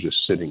want them just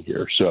sitting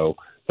here. So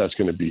that's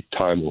going to be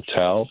time will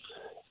tell.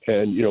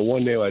 And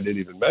one name I didn't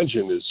even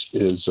mention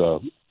is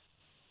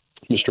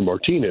Mr.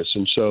 Martinez.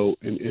 And so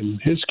in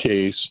his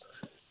case,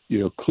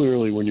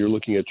 clearly when you're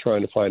looking at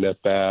trying to find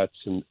at bats,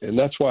 and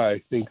that's why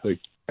I think, like,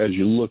 as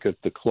you look at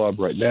the club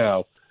right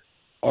now,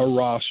 our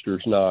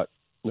roster's not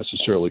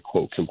necessarily,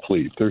 quote,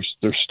 complete. There's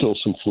still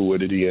some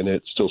fluidity in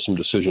it, still some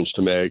decisions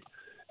to make.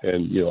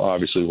 And,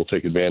 obviously we'll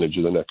take advantage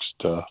of the next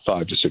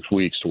 5 to 6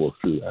 weeks to work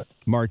through that.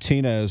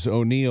 Martinez,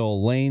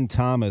 O'Neill, Lane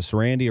Thomas,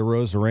 Randy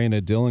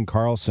Arozarena, Dylan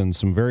Carlson,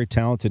 some very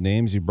talented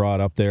names you brought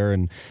up there.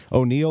 And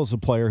O'Neill's a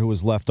player who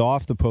was left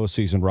off the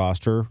postseason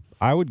roster,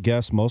 I would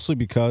guess mostly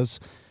because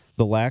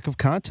the lack of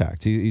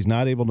contact. He's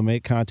not able to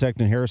make contact,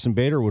 and Harrison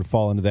Bader would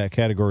fall into that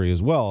category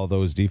as well,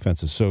 although his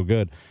defense is so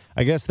good.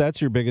 I guess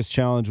that's your biggest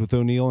challenge with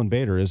O'Neill and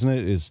Bader, isn't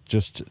it? Is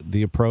just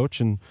the approach,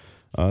 and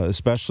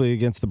especially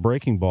against the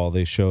breaking ball,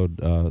 they showed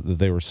that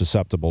they were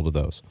susceptible to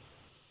those.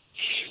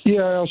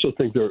 Yeah, I also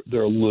think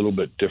they're a little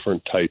bit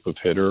different type of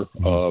hitter.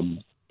 Mm-hmm.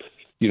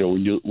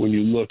 When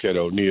you look at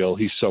O'Neill,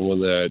 he's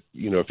someone that,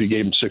 if you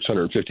gave him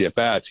 650 at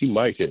bats, he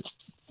might hit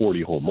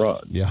 40 home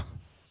runs. Yeah.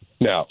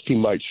 Now, he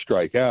might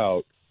strike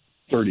out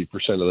 30%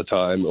 of the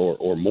time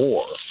or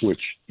more, which,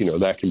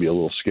 that can be a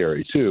little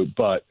scary too.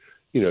 But,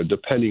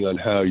 depending on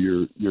how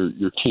your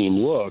team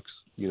looks,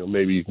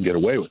 maybe you can get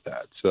away with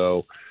that.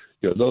 So,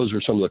 those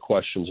are some of the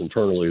questions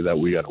internally that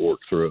we got to work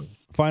through.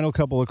 Final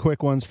couple of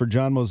quick ones for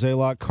John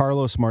Mozeliak.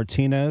 Carlos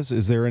Martinez,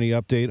 is there any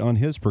update on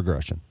his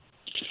progression?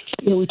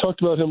 We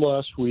talked about him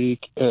last week,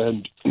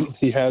 and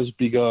he has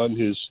begun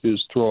his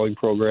throwing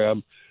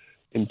program.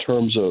 In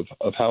terms of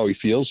how he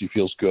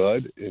feels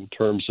good. In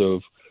terms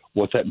of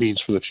what that means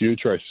for the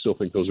future, I still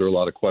think those are a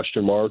lot of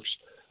question marks.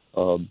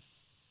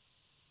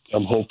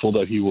 I'm hopeful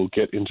that he will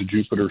get into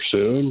Jupiter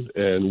soon,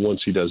 and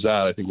once he does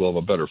that, I think we'll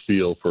have a better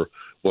feel for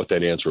what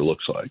that answer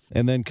looks like.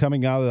 And then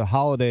coming out of the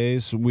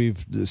holidays,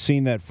 we've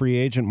seen that free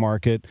agent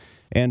market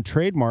and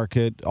trade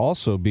market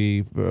also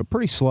be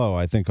pretty slow,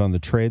 I think, on the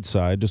trade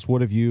side. Just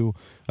what have you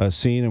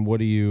seen, and what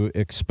do you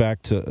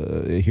expect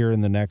here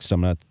in the next?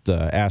 I'm not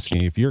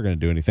asking if you're going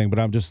to do anything, but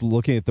I'm just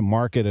looking at the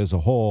market as a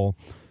whole.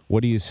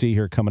 What do you see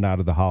here coming out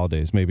of the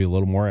holidays? Maybe a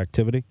little more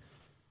activity?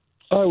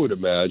 I would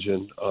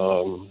imagine.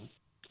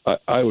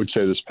 I would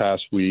say this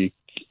past week,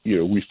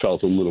 we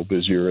felt a little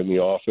busier in the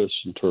office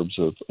in terms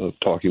of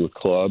talking with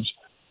clubs.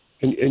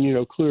 And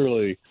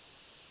clearly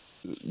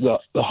the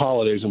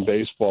holidays in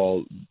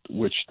baseball,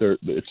 which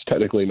it's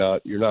technically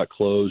not, you're not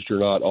closed, you're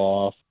not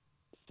off,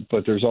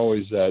 but there's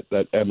always that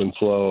ebb and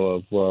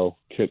flow of,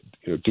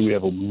 do we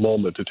have a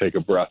moment to take a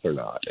breath or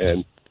not?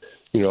 And,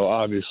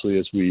 obviously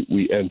as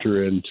we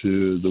enter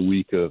into the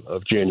week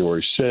of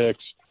January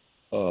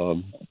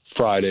 6th,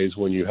 Fridays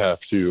when you have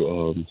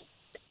to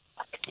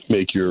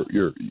make your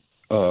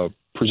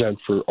present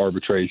for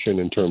arbitration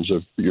in terms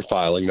of your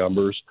filing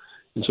numbers.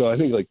 And so I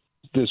think like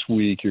this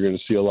week you're going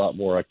to see a lot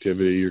more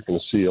activity. You're going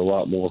to see a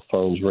lot more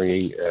phones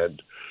ringing,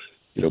 and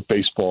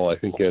baseball, I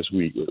think as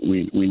we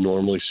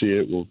normally see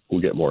it,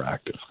 we'll get more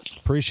active.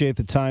 Appreciate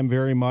the time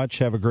very much.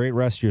 Have a great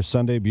rest of your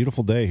Sunday.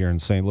 Beautiful day here in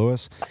St.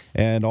 Louis,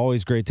 and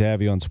always great to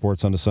have you on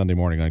Sports on a Sunday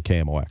Morning on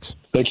KMOX.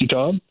 Thank you,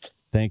 Tom.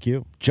 Thank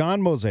you.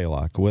 John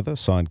Mozeliak with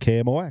us on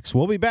KMOX.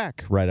 We'll be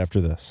back right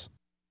after this.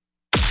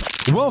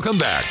 Welcome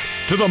back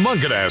to the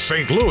Mungenast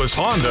St. Louis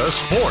Honda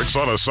Sports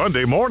on a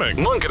Sunday Morning.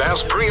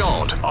 Mungenast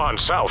Pre-Owned on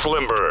South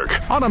Limburg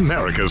on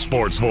America's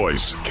Sports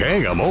Voice,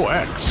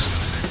 KMOX.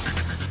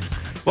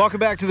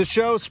 Welcome back to the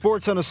show,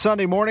 Sports on a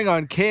Sunday Morning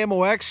on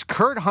KMOX.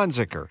 Kurt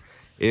Hunziker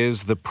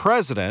is the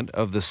president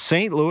of the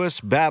St.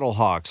 Louis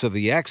Battlehawks of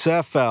the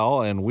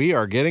XFL, and we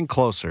are getting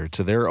closer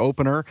to their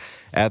opener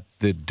at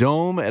the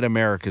Dome at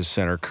America's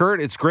Center. Kurt,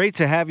 it's great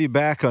to have you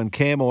back on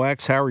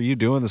KMOX. How are you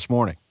doing this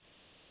morning?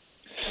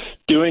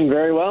 Doing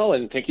very well,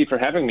 and thank you for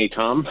having me,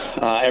 Tom.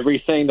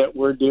 Everything that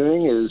we're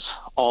doing is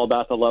all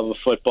about the love of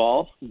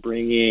football,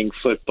 bringing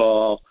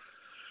football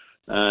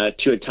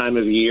to a time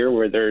of year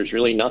where there's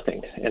really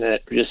nothing. And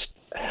it just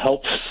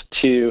helps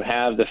to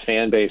have the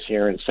fan base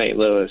here in St.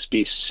 Louis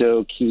be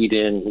so keyed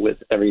in with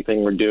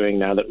everything we're doing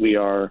now that we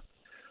are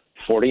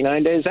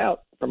 49 days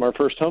out from our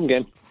first home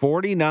game.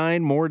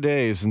 49 more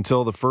days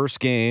until the first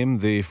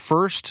game.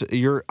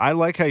 I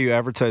like how you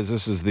advertise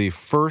this as the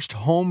first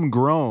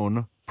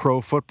homegrown pro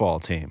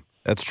football team.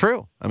 That's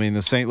true. I mean,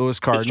 the St. Louis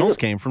Cardinals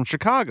came from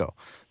Chicago.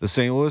 The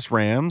St. Louis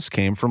Rams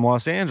came from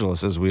Los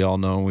Angeles, as we all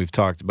know, and we've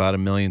talked about a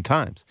million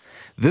times.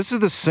 This is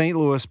the St.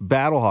 Louis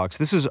Battlehawks.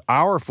 This is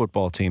our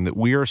football team that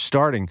we are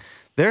starting.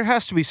 There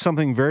has to be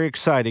something very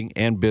exciting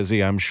and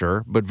busy, I'm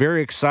sure, but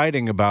very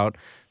exciting about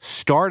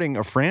starting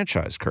a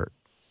franchise, Kurt.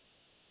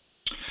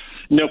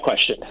 No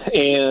question.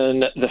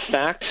 And the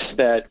fact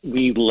that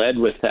we led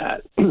with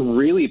that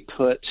really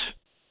put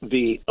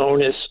the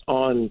onus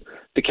on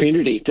the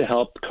community to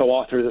help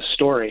co-author the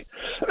story.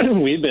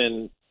 We've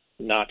been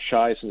not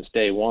shy since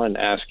day one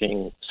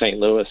asking St.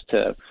 Louis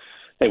to,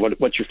 hey,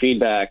 what's your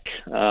feedback?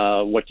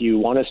 What do you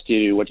want us to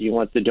do? What do you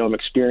want the Dome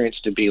experience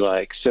to be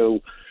like?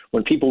 So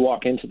when people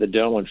walk into the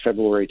Dome on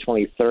February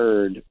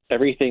 23rd,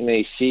 everything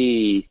they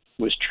see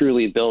was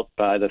truly built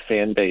by the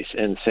fan base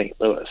in St.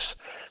 Louis,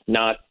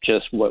 not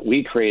just what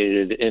we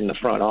created in the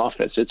front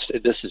office.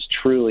 This is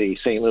truly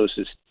St.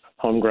 Louis's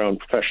homegrown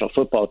professional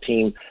football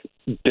team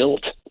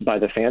built by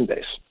the fan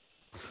base.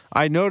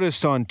 I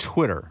noticed on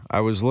Twitter, I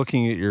was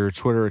looking at your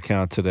Twitter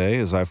account today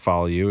as I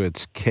follow you.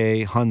 It's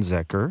K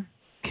Hunzeker,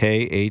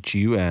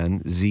 Khunzeker,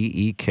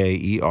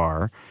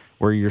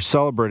 where you're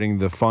celebrating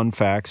the fun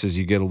facts as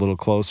you get a little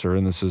closer,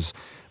 and this is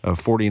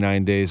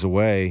 49 days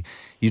away.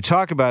 You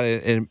talk about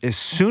it, and as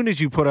soon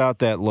as you put out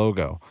that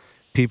logo,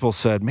 people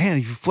said, man,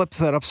 if you flip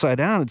that upside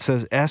down, it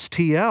says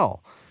STL.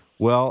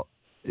 Well,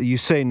 you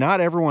say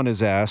not everyone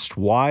is asked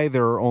why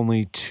there are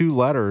only two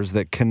letters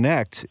that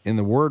connect in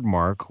the word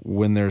mark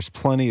when there's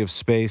plenty of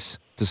space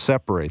to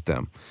separate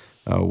them.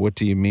 What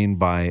do you mean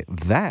by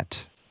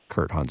that,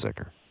 Kurt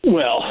Hunzeker?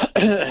 Well,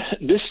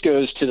 this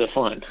goes to the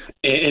fun.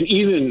 And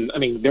even,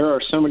 there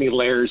are so many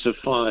layers of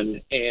fun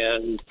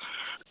and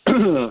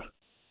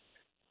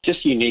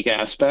just unique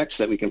aspects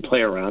that we can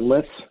play around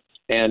with.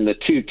 And the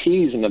two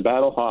T's in the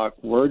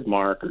Battlehawk word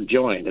mark are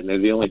joined, and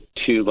they're the only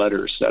two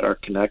letters that are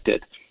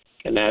connected.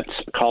 And that's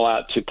a call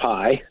out to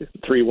Pi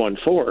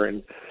 314.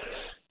 And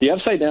the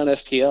upside down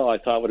STL I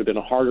thought would have been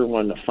a harder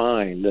one to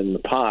find than the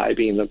Pi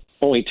being the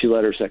only two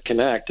letters that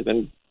connect. And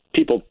then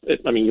people,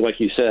 like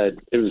you said,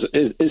 it was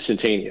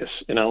instantaneous.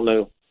 And I don't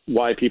know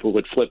why people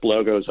would flip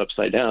logos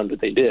upside down,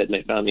 but they did, and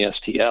they found the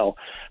STL.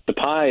 The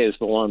Pi is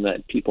the one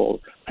that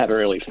people haven't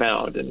really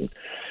found. And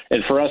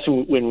for us,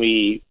 when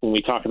we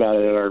talk about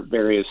it at our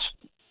various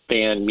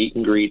fan meet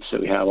and greets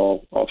that we have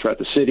all throughout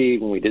the city,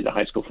 when we did the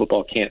high school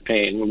football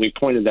campaign, when we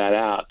pointed that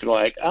out, they're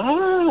like,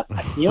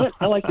 you know what?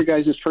 I like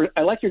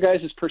your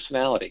guys'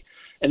 personality.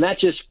 And that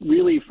just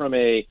really from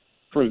a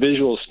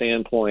visual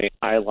standpoint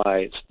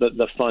highlights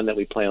the fun that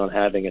we plan on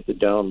having at the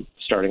Dome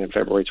starting on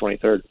February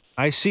 23rd.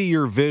 I see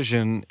your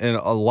vision in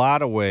a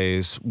lot of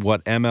ways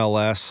what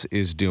MLS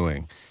is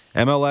doing.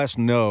 MLS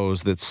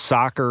knows that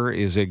soccer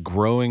is a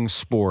growing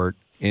sport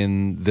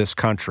in this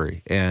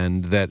country,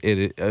 and that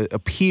it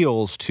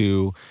appeals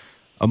to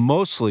a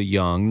mostly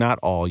young, not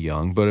all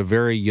young, but a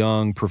very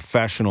young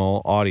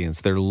professional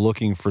audience. They're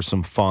looking for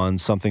some fun,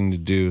 something to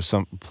do,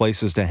 some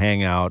places to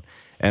hang out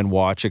and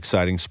watch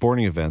exciting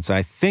sporting events.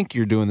 I think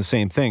you're doing the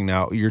same thing.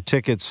 Now, your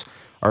tickets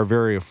are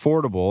very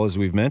affordable. As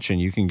we've mentioned,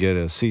 you can get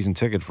a season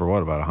ticket for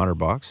what, about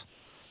 $100?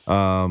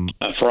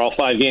 For all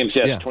 5 games,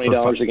 yes, yeah,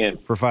 $20 a game.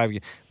 For 5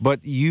 games.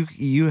 But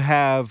you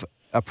have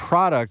a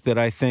product that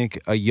I think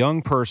a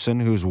young person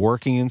who's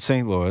working in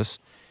St. Louis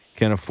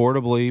can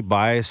affordably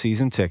buy a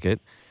season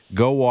ticket,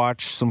 go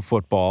watch some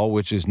football,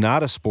 which is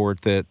not a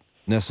sport that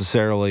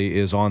necessarily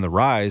is on the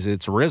rise.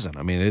 It's risen.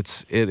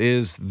 It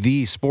is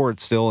the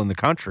sport still in the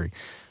country,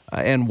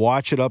 and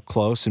watch it up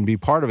close and be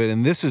part of it.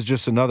 And this is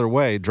just another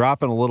way.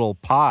 Dropping a little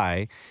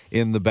pie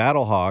in the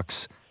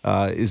Battlehawks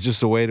is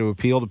just a way to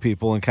appeal to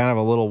people and kind of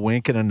a little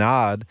wink and a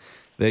nod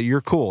that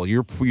you're cool,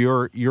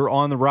 you're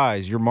on the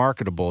rise, you're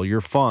marketable, you're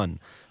fun.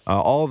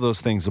 All of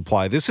those things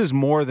apply. This is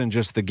more than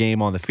just the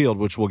game on the field,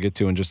 which we'll get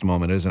to in just a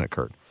moment, isn't it,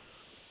 Kurt?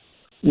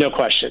 No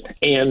question.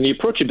 And the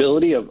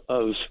approachability of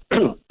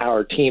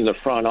our team, the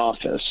front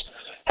office,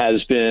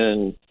 has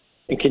been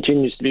and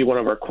continues to be one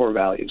of our core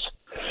values.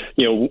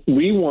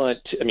 We want,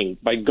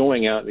 by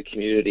going out in the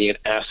community and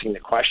asking the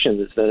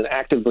questions and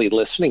actively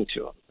listening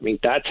to them.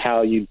 That's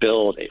how you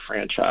build a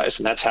franchise,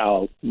 and that's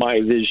how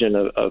my vision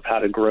of how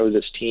to grow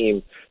this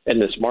team in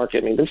this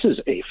market. This is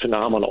a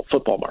phenomenal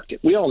football market.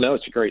 We all know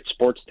it's a great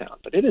sports town,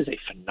 but it is a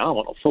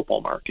phenomenal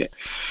football market.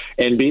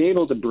 And being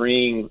able to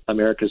bring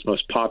America's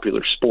most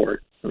popular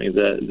sport,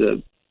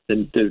 the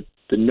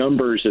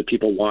numbers of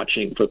people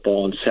watching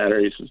football on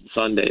Saturdays and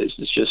Sundays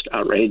is just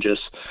outrageous.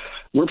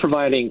 We're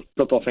providing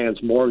football fans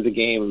more of the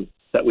game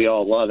that we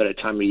all love at a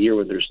time of year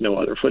when there's no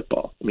other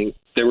football.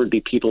 There would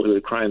be people who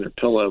would cry in their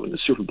pillow when the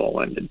Super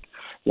Bowl ended.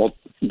 Well,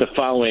 the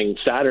following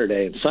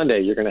Saturday and Sunday,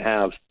 you're going to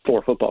have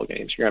 4 football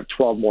games. You're going to have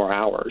 12 more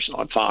hours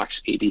on Fox,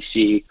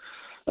 ABC,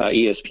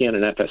 ESPN,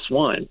 and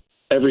FS1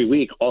 every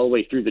week all the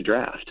way through the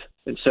draft.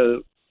 And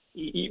so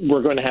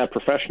we're going to have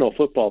professional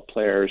football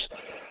players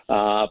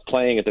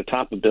playing at the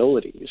top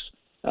abilities,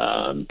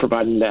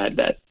 providing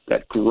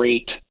that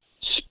great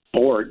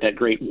sport, that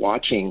great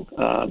watching.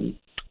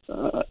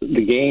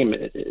 The game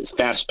is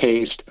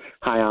fast-paced,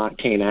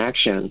 high-octane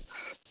action.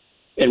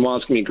 And while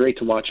it's going to be great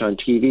to watch on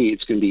TV,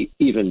 it's going to be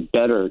even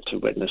better to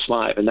witness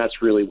live. And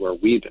that's really where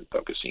we've been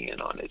focusing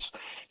in on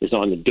is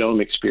on the Dome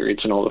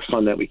experience and all the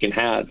fun that we can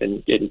have.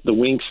 And the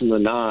winks and the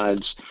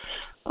nods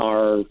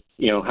are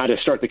how to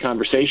start the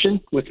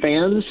conversation with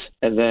fans.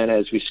 And then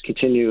as we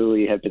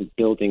continually have been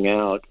building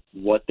out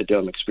what the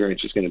Dome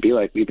experience is going to be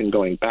like, we've been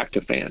going back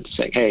to fans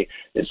saying, hey,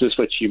 is this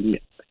what you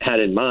had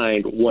in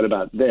mind? What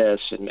about this?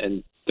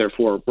 And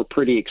therefore, we're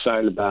pretty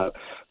excited about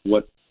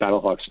what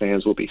Battlehawks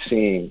fans will be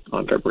seeing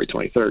on February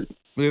 23rd.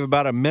 We have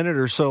about a minute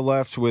or so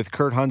left with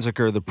Kurt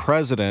Hunziker, the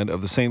president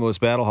of the St. Louis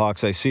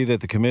Battlehawks. I see that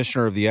the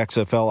commissioner of the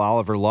XFL,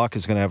 Oliver Luck,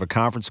 is going to have a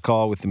conference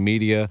call with the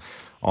media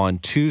on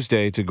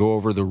Tuesday to go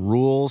over the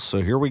rules.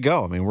 So here we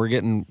go. I mean, we're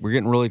getting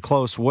really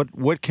close.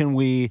 What can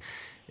we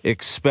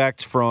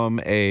expect from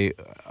a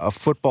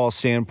football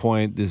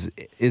standpoint?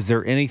 Is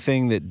there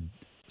anything that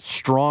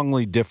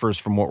strongly differs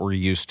from what we're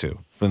used to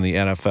from the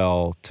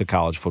NFL to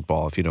college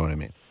football, if you know what I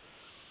mean?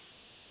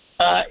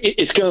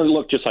 It's going to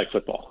look just like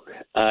football,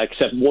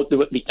 except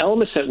the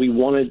elements that we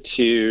wanted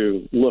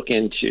to look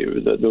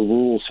into, the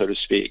rules, so to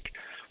speak,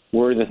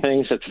 were the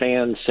things that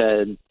fans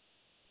said,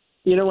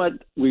 you know what,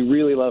 we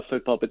really love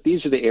football, but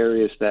these are the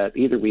areas that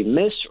either we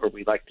miss or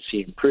we'd like to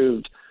see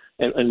improved,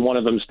 and one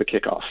of them is the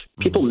kickoff.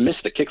 People miss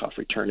the kickoff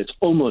return. It's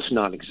almost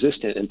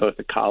non-existent in both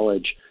the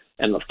college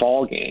and the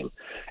fall game.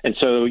 And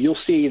so you'll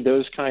see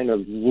those kind of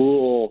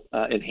rule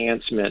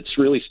enhancements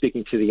really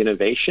speaking to the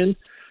innovation,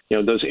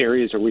 those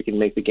areas where we can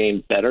make the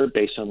game better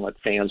based on what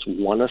fans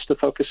want us to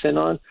focus in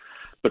on.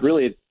 But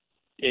really,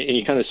 and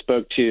you kind of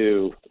spoke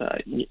to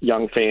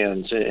young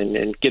fans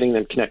and getting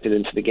them connected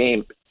into the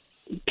game.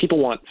 People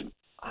want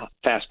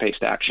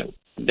fast-paced action.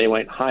 They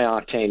want high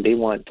octane. They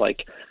want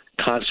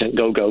constant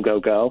go, go,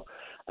 go, go.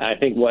 I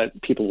think what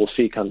people will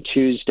see come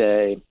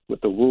Tuesday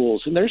with the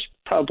rules, and there's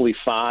probably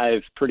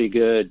 5 pretty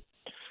good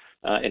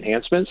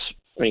enhancements.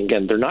 I mean,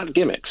 again, they're not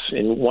gimmicks.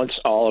 And once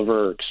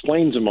Oliver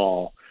explains them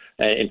all,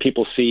 and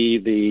people see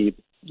the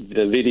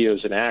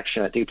videos in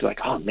action, I think they're like,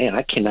 oh, man,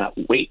 I cannot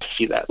wait to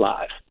see that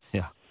live.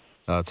 Yeah,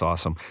 that's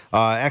awesome.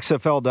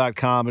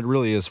 XFL.com, it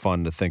really is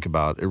fun to think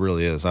about. It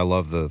really is. I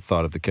love the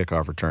thought of the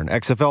kickoff return.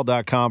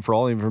 XFL.com for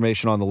all the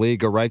information on the league.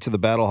 Go right to the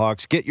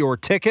Battlehawks. Get your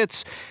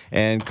tickets.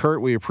 And,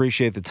 Kurt, we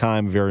appreciate the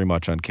time very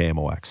much on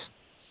KMOX.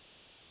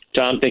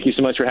 Tom, thank you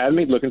so much for having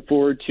me. Looking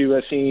forward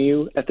to seeing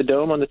you at the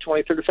Dome on the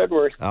 23rd of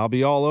February. I'll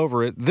be all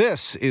over it.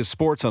 This is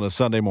Sports on a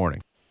Sunday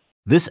Morning.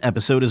 This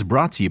episode is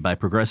brought to you by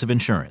Progressive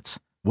Insurance.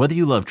 Whether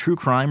you love true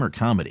crime or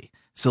comedy,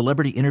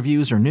 celebrity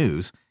interviews or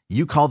news,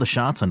 you call the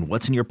shots on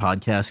what's in your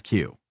podcast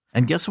queue.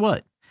 And guess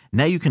what?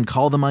 Now you can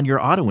call them on your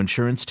auto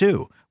insurance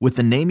too with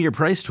the Name Your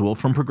Price tool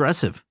from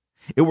Progressive.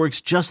 It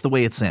works just the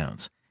way it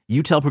sounds.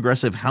 You tell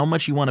Progressive how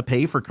much you want to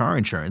pay for car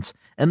insurance,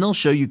 and they'll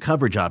show you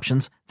coverage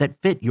options that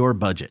fit your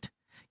budget.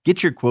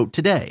 Get your quote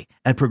today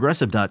at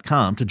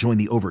Progressive.com to join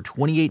the over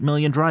 28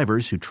 million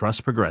drivers who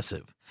trust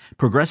Progressive.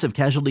 Progressive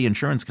Casualty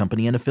Insurance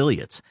Company and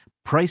Affiliates.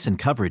 Price and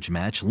coverage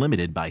match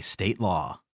limited by state law.